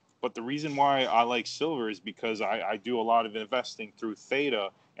 But the reason why I like silver is because I do a lot of investing through Theta,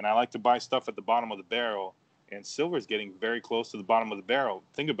 and I like to buy stuff at the bottom of the barrel. And silver is getting very close to the bottom of the barrel.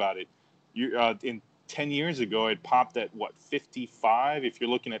 Think about it. In 10 years ago, it popped at 55 if you're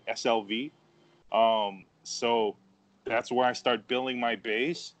looking at SLV. So that's where I start building my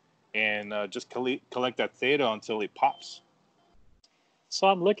base and just collect that Theta until it pops. So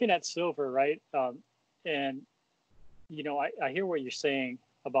I'm looking at silver, right? And I hear what you're saying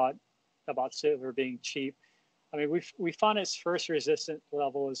about silver being cheap. I mean, we found its first resistance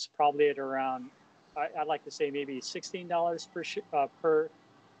level is probably at around, I'd like to say maybe $16 per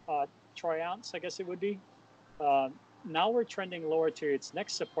troy ounce, I guess it would be. Now we're trending lower to its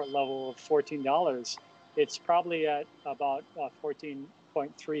next support level of $14. It's probably at about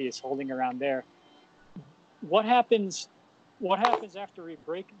 14.3. It's holding around there. What happens after we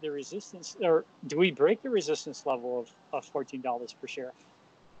break the resistance, or do we break the resistance level of $14 per share,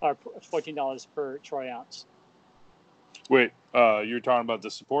 or $14 per troy ounce? Wait, you're talking about the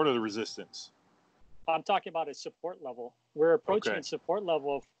support or the resistance? I'm talking about a support level. We're approaching a support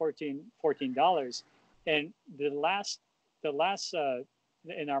level of $14, and the last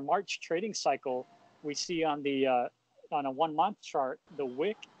in our March trading cycle, we see on a 1 month chart, the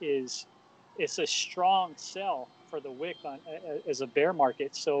wick it's a strong sell for the wick as a bear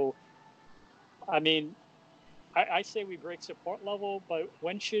market. So, I mean, I say we break support level, but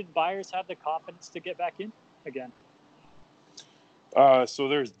when should buyers have the confidence to get back in again? So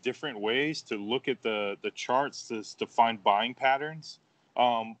there's different ways to look at the charts to find buying patterns.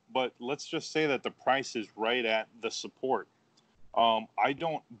 But let's just say that the price is right at the support. I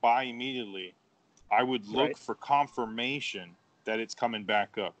don't buy immediately. I would look for confirmation that it's coming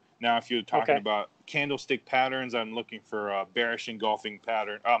back up. Now, if you're talking about candlestick patterns, I'm looking for a bearish engulfing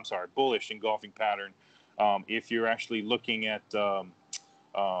pattern. Bullish engulfing pattern. If you're actually looking at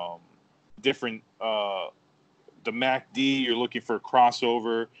different the MACD, you're looking for a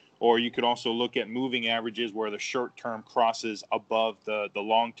crossover, or you could also look at moving averages where the short term crosses above the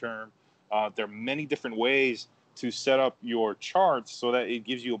long term. There are many different ways to set up your charts so that it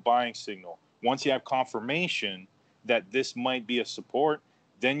gives you a buying signal. Once you have confirmation that this might be a support,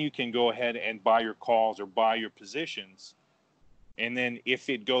 then you can go ahead and buy your calls or buy your positions. And then if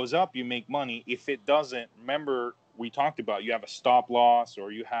it goes up, you make money. If it doesn't, remember we talked about you have a stop loss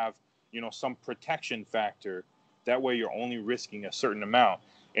or you have, some protection factor. That way you're only risking a certain amount.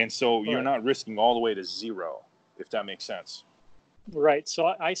 And so you're not risking all the way to zero, if that makes sense. Right.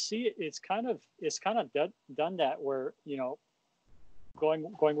 So I see it's kind of done that where,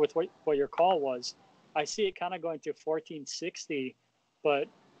 going with what your call was, I see it kind of going to 1460, but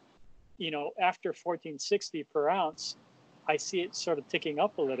after 1460 per ounce, I see it sort of ticking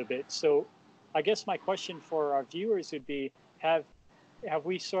up a little bit. So I guess my question for our viewers would be, have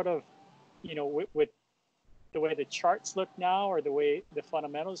we sort of, with the way the charts look now or the way the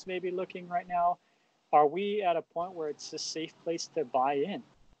fundamentals may be looking right now, are we at a point where it's a safe place to buy in?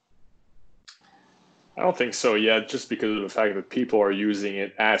 I don't think so yet, just because of the fact that people are using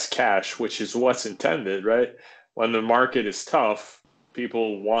it as cash, which is what's intended, right? When the market is tough,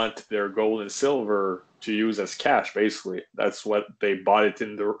 people want their gold and silver to use as cash, basically. That's what they bought it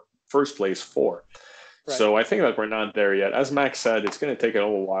in the first place for. Right. So I think that we're not there yet. As Max said, it's going to take a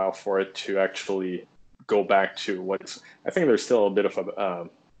little while for it to actually go back to what's, I think there's still a bit of a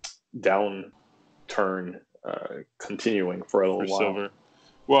downturn continuing for a little while. Silver.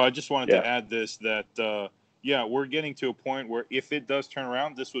 Well, I just wanted to add this, that, we're getting to a point where if it does turn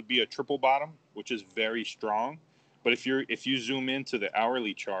around, this would be a triple bottom, which is very strong. But if you zoom into the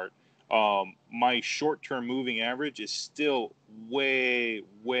hourly chart, my short-term moving average is still way,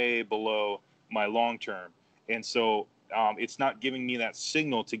 way below my long-term. And so it's not giving me that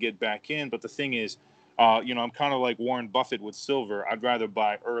signal to get back in. But the thing is, I'm kind of like Warren Buffett with silver. I'd rather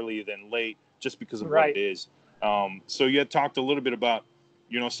buy early than late just because of what it is. So you had talked a little bit about,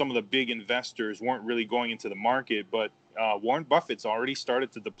 some of the big investors weren't really going into the market, but Warren Buffett's already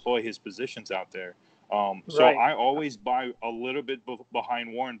started to deploy his positions out there. So I always buy a little bit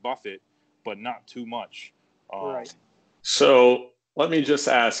behind Warren Buffett, but not too much. So let me just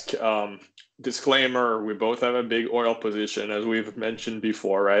ask, disclaimer, we both have a big oil position, as we've mentioned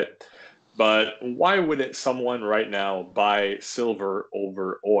before, right? But why would someone right now buy silver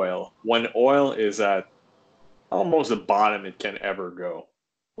over oil when oil is at almost the bottom it can ever go?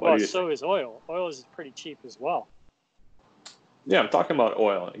 Well, so is oil. Oil is pretty cheap as well. Yeah, I'm talking about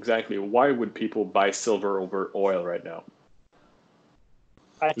oil. Exactly. Why would people buy silver over oil right now?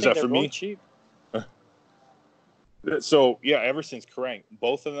 I think they're both cheap. So, Everson's correct.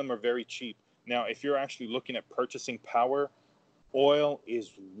 Both of them are very cheap. Now, if you're actually looking at purchasing power, oil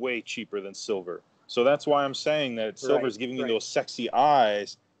is way cheaper than silver. So that's why I'm saying that silver is giving me those sexy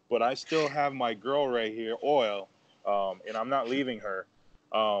eyes, but I still have my girl right here, oil, and I'm not leaving her.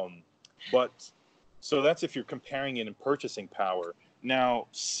 But so that's if you're comparing it in purchasing power. Now,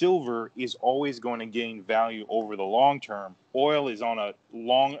 silver is always going to gain value over the long term. Oil is on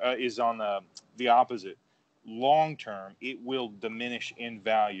the opposite. Long term, it will diminish in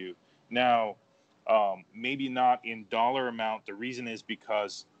value. Now, maybe not in dollar amount. The reason is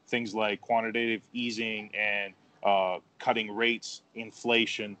because things like quantitative easing and cutting rates,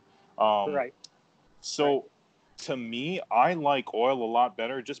 inflation. So to me, I like oil a lot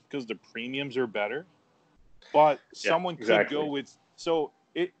better just because the premiums are better. But someone could go with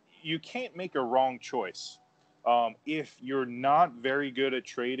you can't make a wrong choice. If you're not very good at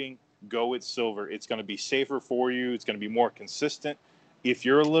trading, go with silver. It's going to be safer for you. It's going to be more consistent. If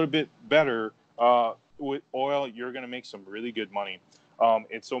you're a little bit better with oil, you're going to make some really good money.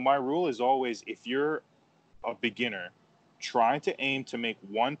 And so my rule is always, if you're a beginner, try to aim to make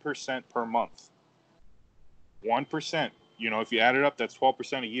 1% per month. 1%. If you add it up, that's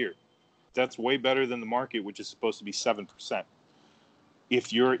 12% a year. That's way better than the market, which is supposed to be 7%.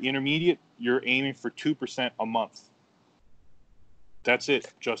 If you're intermediate, you're aiming for 2% a month. That's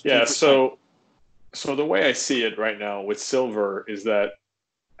it, just 2%. Yeah, so the way I see it right now with silver is that,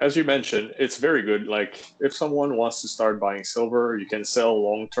 as you mentioned, it's very good. Like, if someone wants to start buying silver, you can sell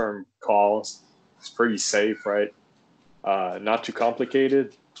long-term calls. It's pretty safe, right? Not too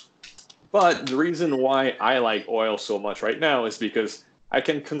complicated. But the reason why I like oil so much right now is because I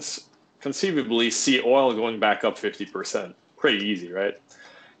can conceivably see oil going back up 50%. Pretty easy, right?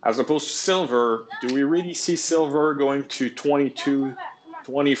 As opposed to silver, do we really see silver going to 22,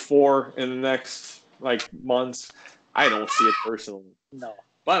 24 in the next months? I don't see it personally. No.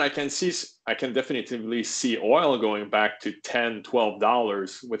 But I can definitively see oil going back to $10,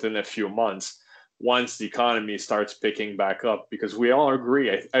 $12 within a few months once the economy starts picking back up, because we all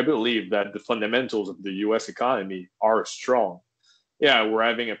agree, I believe, that the fundamentals of the US economy are strong. Yeah, we're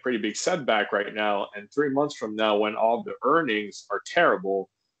having a pretty big setback right now, and 3 months from now, when all the earnings are terrible,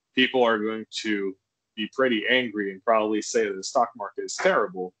 people are going to be pretty angry and probably say that the stock market is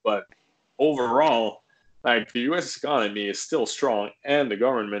terrible. But overall, the US economy is still strong, and the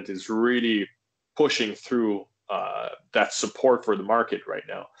government is really pushing through that support for the market right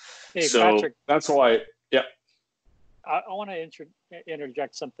now. Hey, so Patrick, that's why, yeah. I want to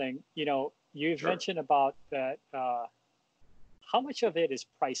interject something. You've Sure. mentioned about that. How much of it is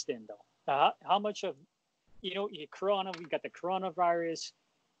priced in, though? How much of, we got the coronavirus,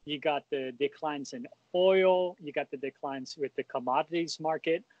 you got the declines in oil, you got the declines with the commodities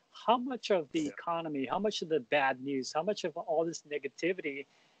market. How much of the economy, how much of the bad news, how much of all this negativity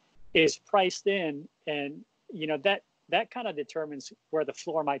is priced in? And, that kind of determines where the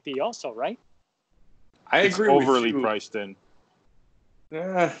floor might be also, right? I It's agree overly with you. priced in.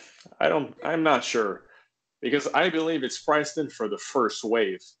 I'm not sure, because I believe it's priced in for the first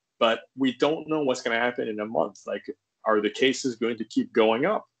wave, but we don't know what's going to happen in a month. Are the cases going to keep going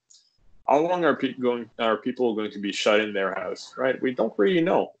up? How long are people going to be shut in their house, right? We don't really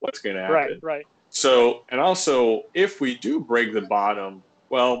know what's going to happen. Right. So, and also, if we do break the bottom,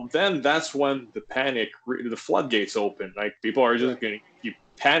 well, then that's when the floodgates open. People are just going to keep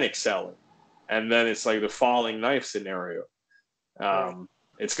panic selling. And then it's like the falling knife scenario.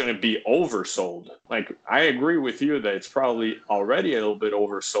 It's going to be oversold. I agree with you that it's probably already a little bit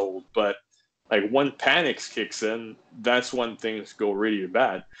oversold, but when panic kicks in, that's when things go really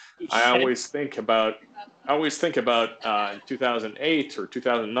bad. I always think about in 2008 or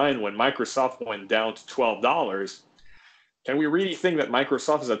 2009 when Microsoft went down to $12. Can we really think that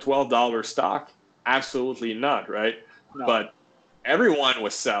Microsoft is a $12 stock? Absolutely not, right? No. But everyone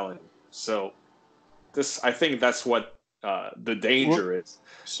was selling. So I think that's what the danger is.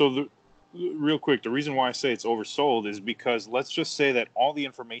 So real quick, the reason why I say it's oversold is because let's just say that all the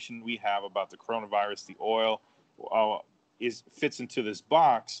information we have about the coronavirus, the oil, fits into this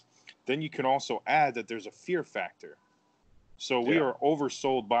box. Then you can also add that there's a fear factor. So we are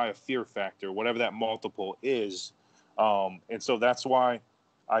oversold by a fear factor, whatever that multiple is. And so that's why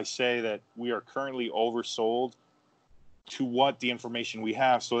I say that we are currently oversold to what the information we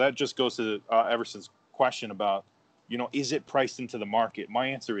have. So that just goes to Everson's question about, is it priced into the market? My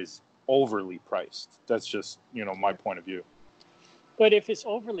answer is overly priced. That's just, my point of view. But if it's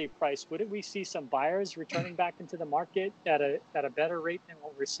overly priced, wouldn't we see some buyers returning back into the market at a better rate than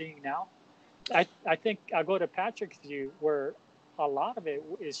what we're seeing now? I think I'll go to Patrick's view, where a lot of it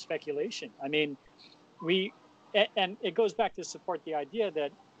is speculation. I mean, and it goes back to support the idea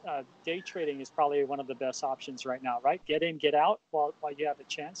that day trading is probably one of the best options right now, right? Get in, get out while you have a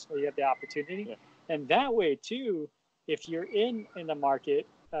chance, while you have the opportunity. Yeah. And that way too, if you're in the market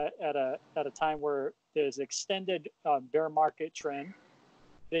at a time where there's extended bear market trend,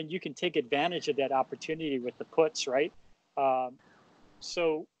 then you can take advantage of that opportunity with the puts, right?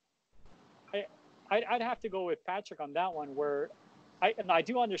 So I'd have to go with Patrick on that one, where I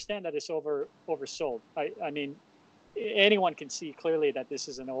do understand that it's oversold. I mean, anyone can see clearly that this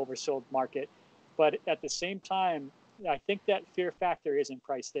is an oversold market, but at the same time, I think that fear factor isn't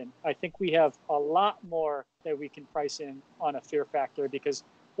priced in. I think we have a lot more that we can price in on a fear factor, because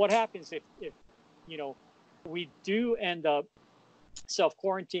what happens if we do end up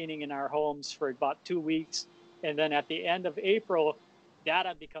self-quarantining in our homes for about 2 weeks, and then at the end of April,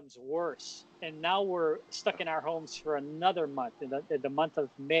 data becomes worse, and now we're stuck in our homes for another month. In the month of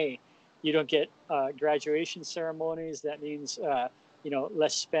May, you don't get graduation ceremonies. That means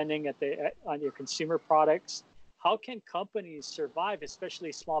less spending on your consumer products. How can companies survive,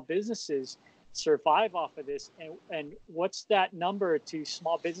 especially small businesses, survive off of this? And what's that number to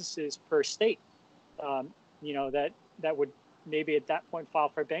small businesses per state? that would maybe at that point file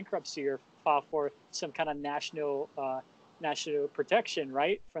for bankruptcy or file for some kind of national protection,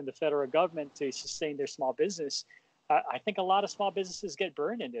 right, from the federal government to sustain their small business. I think a lot of small businesses get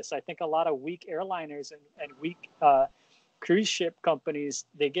burned in this. I think a lot of weak airliners and weak cruise ship companies,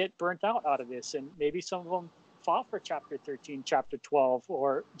 they get burnt out of this, and maybe some of them file for Chapter 13, Chapter 12,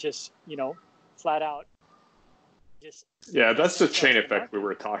 or just flat out just that's the chain effect we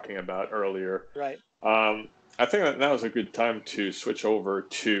were talking about earlier. Right. I think that now is a good time to switch over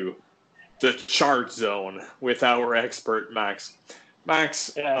to the chart zone with our expert Max.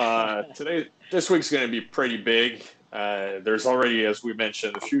 Max, this week's going to be pretty big. There's already, as we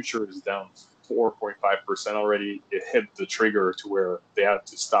mentioned, the future is down 4.5% already. It hit the trigger to where they had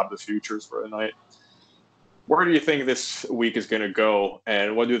to stop the futures for the night. Where do you think this week is going to go,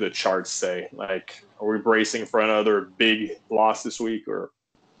 and what do the charts say? Like, are we bracing for another big loss this week, or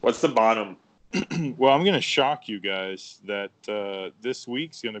what's the bottom? Well, I'm going to shock you guys that this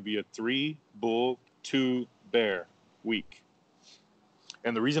week's going to be a 3 bull, 2 bear week.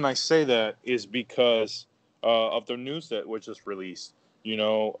 And the reason I say that is because of the news that was just released. They're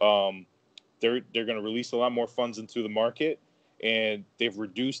going to release a lot more funds into the market, and they've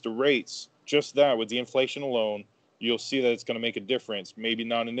reduced the rates. Just that, with the inflation alone, you'll see that it's going to make a difference. Maybe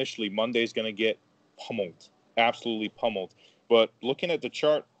not initially. Monday's going to get pummeled, absolutely pummeled. But looking at the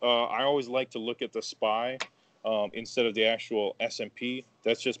chart, I always like to look at the SPY instead of the actual S&P.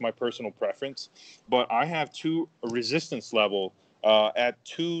 That's just my personal preference. But I have two resistance level at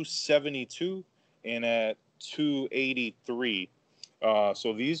 272 and at 283.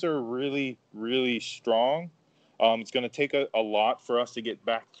 So these are really, really strong. It's going to take a lot for us to get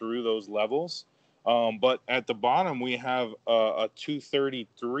back through those levels. But at the bottom, we have a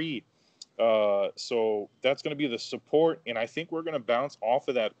 233. So that's going to be the support. And I think we're going to bounce off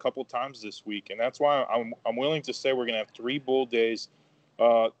of that a couple times this week. And that's why I'm willing to say we're going to have 3 bull days,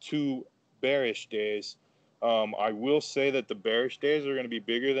 2 bearish days. I will say that the bearish days are going to be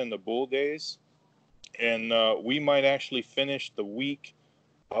bigger than the bull days. And we might actually finish the week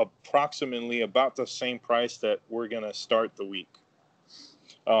approximately about the same price that we're going to start the week.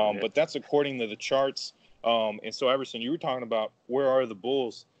 But that's according to the charts. And so, Everson, you were talking about where are the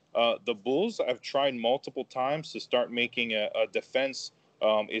bulls? The bulls, I've tried multiple times to start making a defense.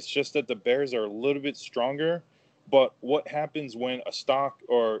 It's just that the bears are a little bit stronger. But what happens when a stock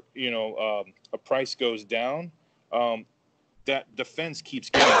or, a price goes down? That defense keeps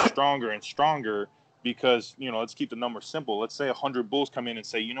getting stronger and stronger. Because, let's keep the numbers simple. Let's say 100 bulls come in and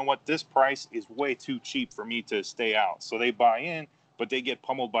say, you know what, this price is way too cheap for me to stay out. So they buy in, but they get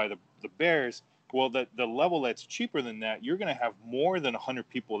pummeled by the bears. Well, the level that's cheaper than that, you're going to have more than 100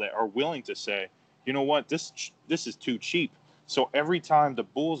 people that are willing to say, you know what, this is too cheap. So every time the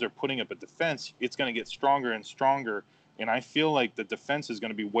bulls are putting up a defense, it's going to get stronger and stronger. And I feel like the defense is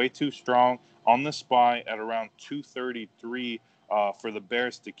going to be way too strong on the SPY at around 233 for the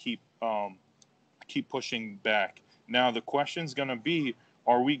bears to keep pushing back. Now, the question's going to be,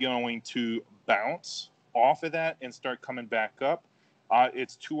 are we going to bounce off of that and start coming back up?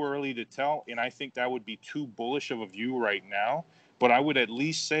 It's too early to tell, and I think that would be too bullish of a view right now. But I would at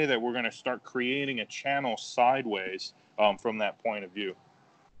least say that we're going to start creating a channel sideways from that point of view.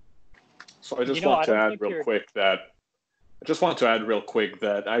 So I just want to add real quick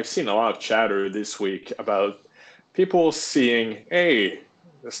that I've seen a lot of chatter this week about people seeing, hey,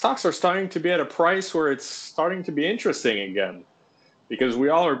 the stocks are starting to be at a price where it's starting to be interesting again, because we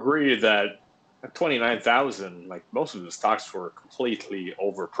all agree that at 29,000, like, most of the stocks were completely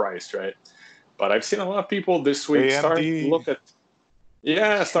overpriced, right? But I've seen a lot of people this week starting to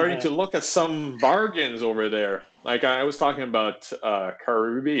look at some bargains over there. Like, I was talking about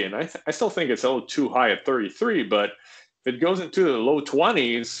Caribbean. I still think it's a little too high at 33, but if it goes into the low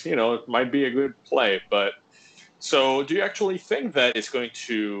 20s, it might be a good play. But so do you actually think that it's going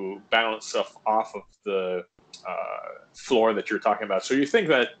to bounce off of the floor that you're talking about? So you think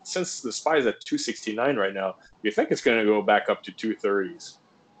that since the SPY is at 269 right now, you think it's going to go back up to 230s?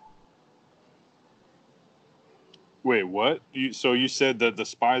 Wait, what? So you said that the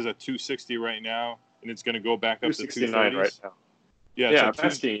SPY is at 260 right now, and it's going to go back up to 230 right now? Yeah, I'm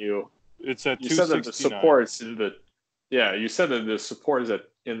asking you. It's at 269. You said that the support's in the. Yeah, you said that the support is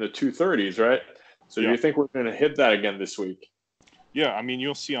in the 230s, right? So do you think we're going to hit that again this week? Yeah, I mean,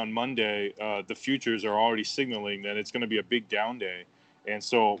 you'll see on Monday, the futures are already signaling that it's going to be a big down day. And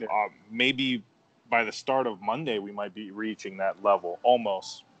so maybe by the start of Monday, we might be reaching that level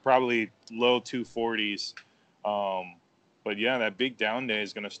almost, probably low 240s. But yeah, that big down day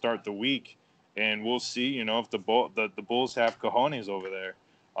is going to start the week. And we'll see, if the Bulls have cojones over there.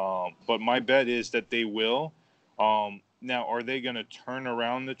 But my bet is that they will. Now, are they going to turn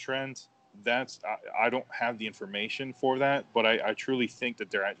around the trend? I don't have the information for that, but I truly think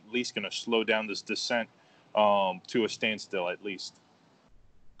that they're at least going to slow down this descent to a standstill at least.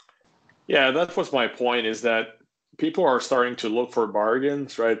 Yeah, that was my point, is that people are starting to look for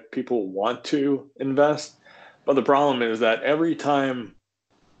bargains, right? People want to invest, but the problem is that every time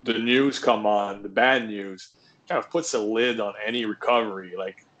the news come on, the bad news kind of puts a lid on any recovery.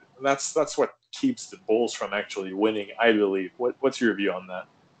 Like that's what keeps the Bulls from actually winning, I believe. What's your view on that?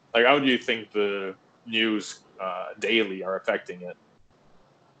 Like, how do you think the news daily are affecting it?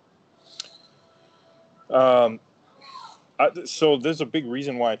 So there's a big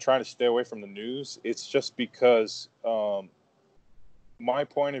reason why I try to stay away from the news. It's just because my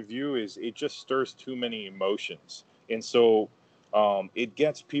point of view is it just stirs too many emotions. And so it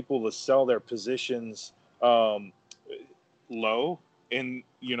gets people to sell their positions low, and,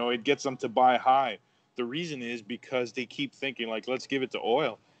 it gets them to buy high. The reason is because they keep thinking, like, let's give it to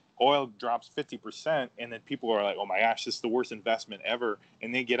oil. Oil drops 50%, and then people are like, oh my gosh, this is the worst investment ever,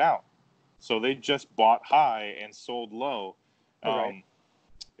 and they get out. So they just bought high and sold low. Right.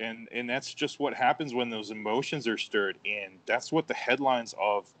 And that's just what happens when those emotions are stirred. And that's what the headlines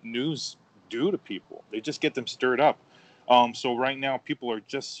of news do to people. They just get them stirred up. So right now, people are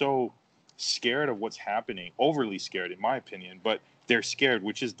just so scared of what's happening, overly scared, in my opinion. But they're scared,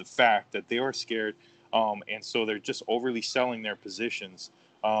 which is the fact that they are scared. And so they're just overly selling their positions.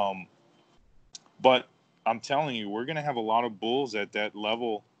 But I'm telling you, we're going to have a lot of bulls at that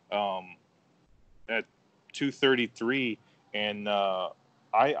level at 233, and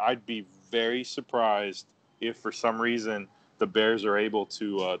I'd be very surprised if for some reason the Bears are able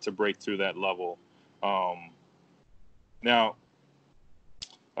to break through that level. Now,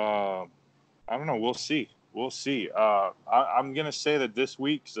 I don't know. We'll see. We'll see. I'm going to say that this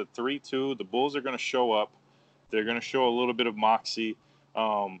week is a 3-2. The Bulls are going to show up. They're going to show a little bit of moxie.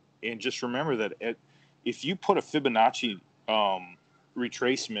 And just remember that if you put a Fibonacci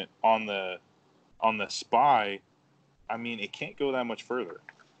retracement on the SPY, I mean, it can't go that much further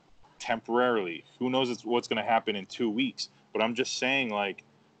temporarily. Who knows what's going to happen in 2 weeks? But I'm just saying, like,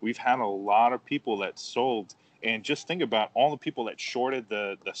 we've had a lot of people that sold. And just think about all the people that shorted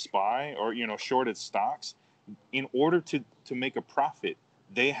the SPY, or, shorted stocks. In order to make a profit,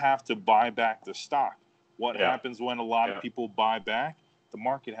 they have to buy back the stock. What happens when a lot of people buy back? The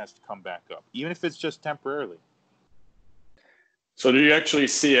market has to come back up, even if it's just temporarily. So do you actually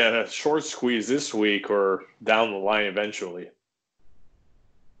see a short squeeze this week or down the line eventually?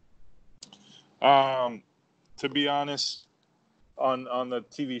 To be honest, on the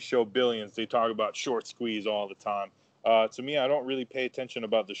TV show Billions, they talk about short squeeze all the time. To me, I don't really pay attention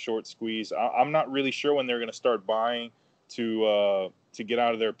about the short squeeze. I'm not really sure when they're going to start buying to get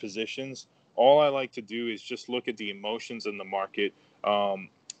out of their positions. All I like to do is just look at the emotions in the market.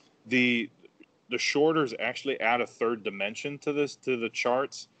 The shorters actually add a third dimension to the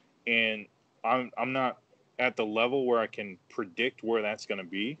charts, and I'm not at the level where I can predict where that's going to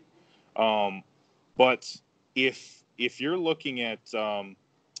be. But if you're looking at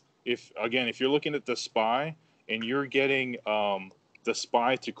if you're looking at the SPY and you're getting the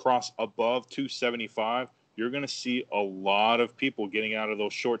SPY to cross above 275, you're going to see a lot of people getting out of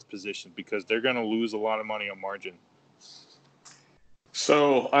those shorts positions because they're going to lose a lot of money on margin.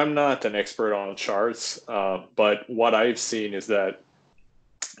 So I'm not an expert on charts, but what I've seen is that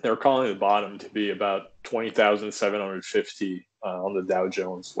they're calling the bottom to be about 20,750 on the Dow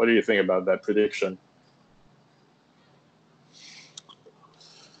Jones. What do you think about that prediction?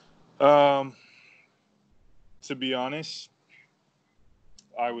 To be honest,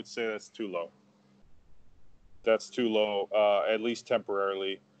 I would say that's too low. That's too low, at least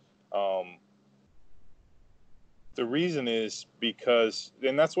temporarily. The reason is because,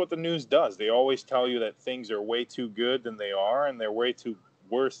 and that's what the news does. They always tell you that things are way too good than they are, and they're way too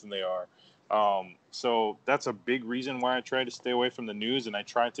worse than they are. So that's a big reason why I try to stay away from the news, and I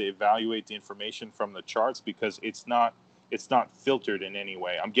try to evaluate the information from the charts because it's not filtered in any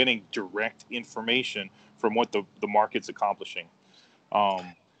way. I'm getting direct information from what the market's accomplishing.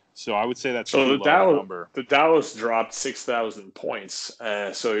 So I would say that's too low a number. The Dow has dropped 6,000 points.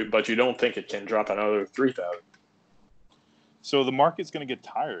 But you don't think it can drop another 3,000? So the market's going to get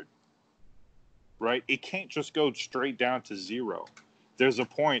tired, right? It can't just go straight down to zero. There's a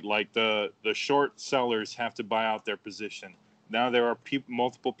point, like the short sellers have to buy out their position. Now there are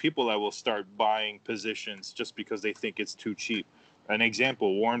multiple people that will start buying positions just because they think it's too cheap. An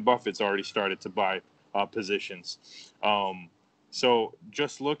example, Warren Buffett's already started to buy positions. So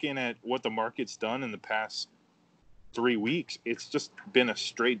just looking at what the market's done in the past 3 weeks, it's just been a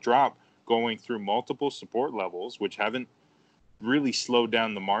straight drop going through multiple support levels, which haven't really slowed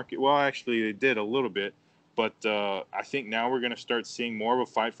down the market. Well, actually, they did a little bit, but I think now we're going to start seeing more of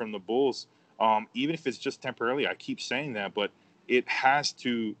a fight from the bulls, even if it's just temporarily. I keep saying that, but it has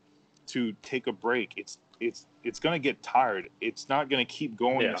to take a break. It's going to get tired. It's not going to keep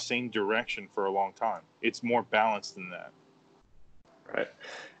going in the same direction for a long time. It's more balanced than that. Right.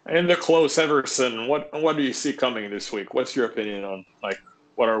 And the close, Everson, what do you see coming this week? What's your opinion on, like,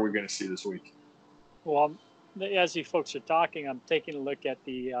 what are we going to see this week? Well, as you folks are talking, I'm taking a look at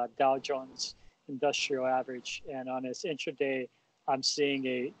the Dow Jones Industrial Average, and on its intraday, I'm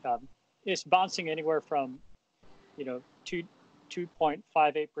seeing it's bouncing anywhere from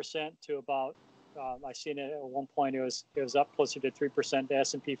 2.58% to about I seen it at one point it was up closer to 3%. The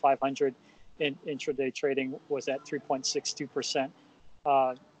S&P 500 in intraday trading was at 3.62%.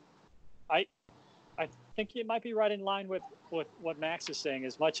 I think it might be right in line with what Max is saying.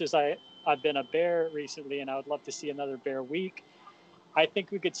 As much as I've been a bear recently, and I would love to see another bear week, I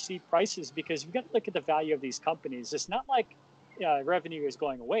think we could see prices, because we've got to look at the value of these companies. It's not like revenue is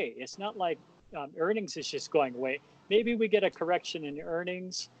going away. It's not like earnings is just going away. Maybe we get a correction in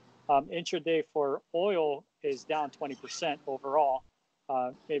earnings. Intraday for oil is down 20% overall,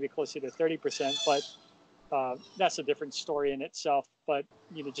 maybe closer to 30%, but that's a different story in itself. But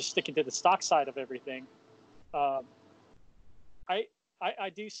just sticking to the stock side of everything, I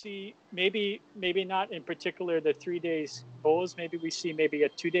do see maybe not in particular the 3 days bulls. Maybe we see maybe a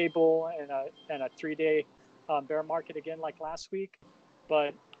 2-day bull and a 3-day bear market again like last week.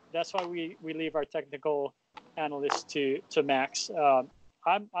 But that's why we leave our technical analysts to Max.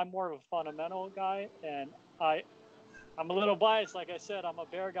 I'm more of a fundamental guy, and I'm a little biased. Like I said, I'm a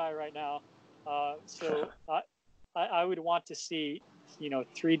bear guy right now. So I would want to see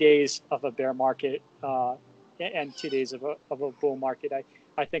 3 days of a bear market and 2 days of a bull market.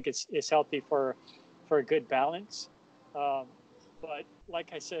 I think it's healthy for a good balance. But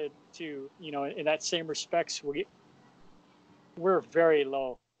like I said too, in that same respects, we're very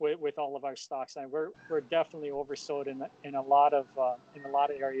low with all of our stocks, and we're definitely oversold in a lot of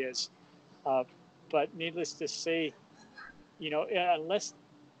areas. But needless to say, unless,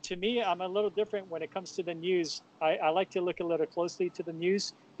 to me, I'm a little different when it comes to the news. I like to look a little closely to the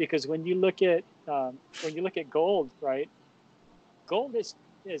news, because when you look at gold, right? Gold has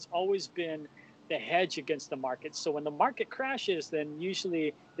always been the hedge against the market. So when the market crashes, then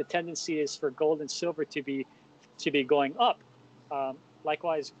usually the tendency is for gold and silver to be going up.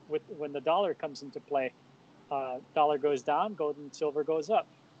 Likewise, when the dollar comes into play, dollar goes down, gold and silver goes up.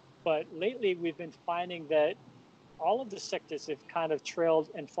 But lately, we've been finding that all of the sectors have kind of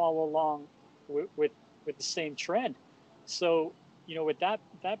trailed and follow along with the same trend. So, with that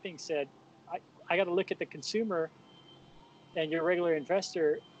being said, I got to look at the consumer and your regular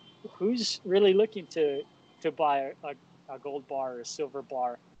investor, who's really looking to buy a gold bar or a silver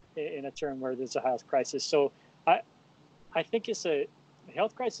bar in a term where there's a health crisis. So I think the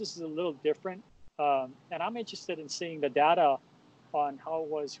health crisis is a little different, and I'm interested in seeing the data on how it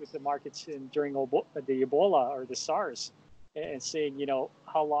was with the markets during the Ebola or the SARS, and seeing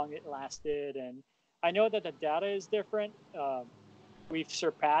how long it lasted. And I know that the data is different. We've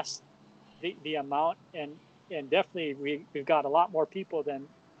surpassed the amount, and definitely we've got a lot more people than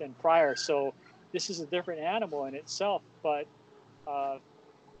prior. So this is a different animal in itself. But I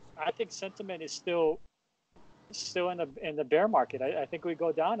think sentiment is still in the bear market. I think we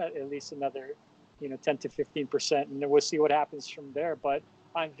go down at least another 10 to 15%, and then we'll see what happens from there. But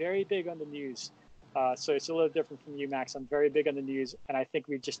I'm very big on the news. So it's a little different from you, Max. I'm very big on the news, and I think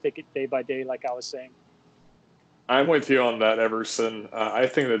we just take it day by day, like I was saying. I'm with you on that, Everson. I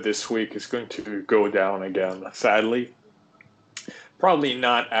think that this week is going to go down again, sadly. Probably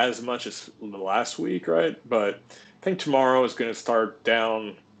not as much as the last week, right? But I think tomorrow is going to start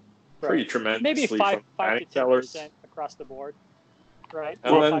down pretty tremendously. Maybe 5 to 10% across the board, right?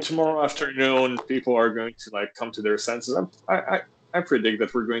 And then tomorrow afternoon, people are going to come to their senses. I predict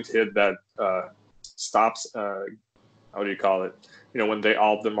that we're going to hit that stops. How do you call it? When they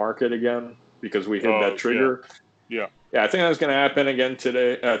alt the market again, because we hit that trigger. Yeah. I think that's going to happen again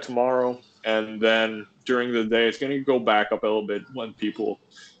tomorrow, and then during the day, it's going to go back up a little bit when people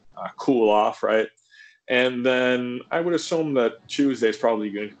cool off, right? And then I would assume that Tuesday is probably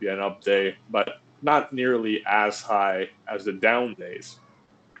going to be an up day, but not nearly as high as the down days.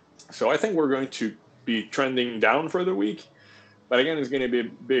 So I think we're going to be trending down for the week, but again, it's going to be a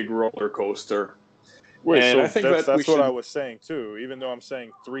big roller coaster. Wait, and so I think that's what I was saying too. Even though I'm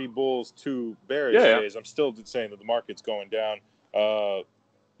saying 3 bulls, 2 bearish days, I'm still saying that the market's going down.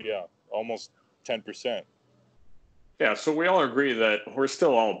 Almost 10%. Yeah, so we all agree that we're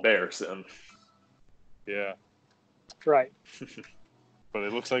still all bears then. Yeah, Right. but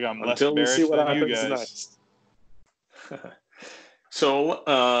it looks like I'm less Until we see bearish what than you happens guys. next.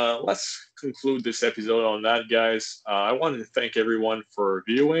 So let's conclude this episode on that, guys. I want to thank everyone for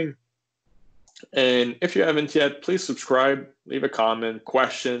viewing. And if you haven't yet, please subscribe, leave a comment,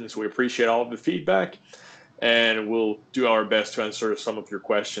 questions. We appreciate all of the feedback. And we'll do our best to answer some of your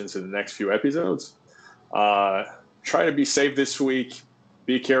questions in the next few episodes. Try to be safe this week.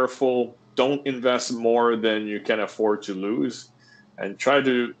 Be careful. Don't invest more than you can afford to lose. And try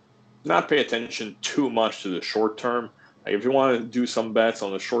to not pay attention too much to the short term. Like if you want to do some bets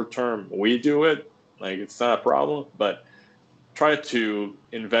on the short term, we do it. Like it's not a problem. But try to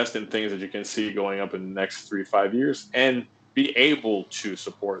invest in things that you can see going up in the next 3 to 5 years and be able to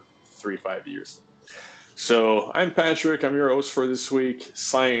support 3 to 5 years. So I'm Patrick. I'm your host for this week,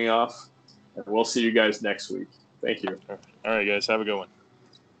 signing off. And we'll see you guys next week. Thank you. All right, guys. Have a good one.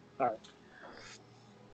 All right.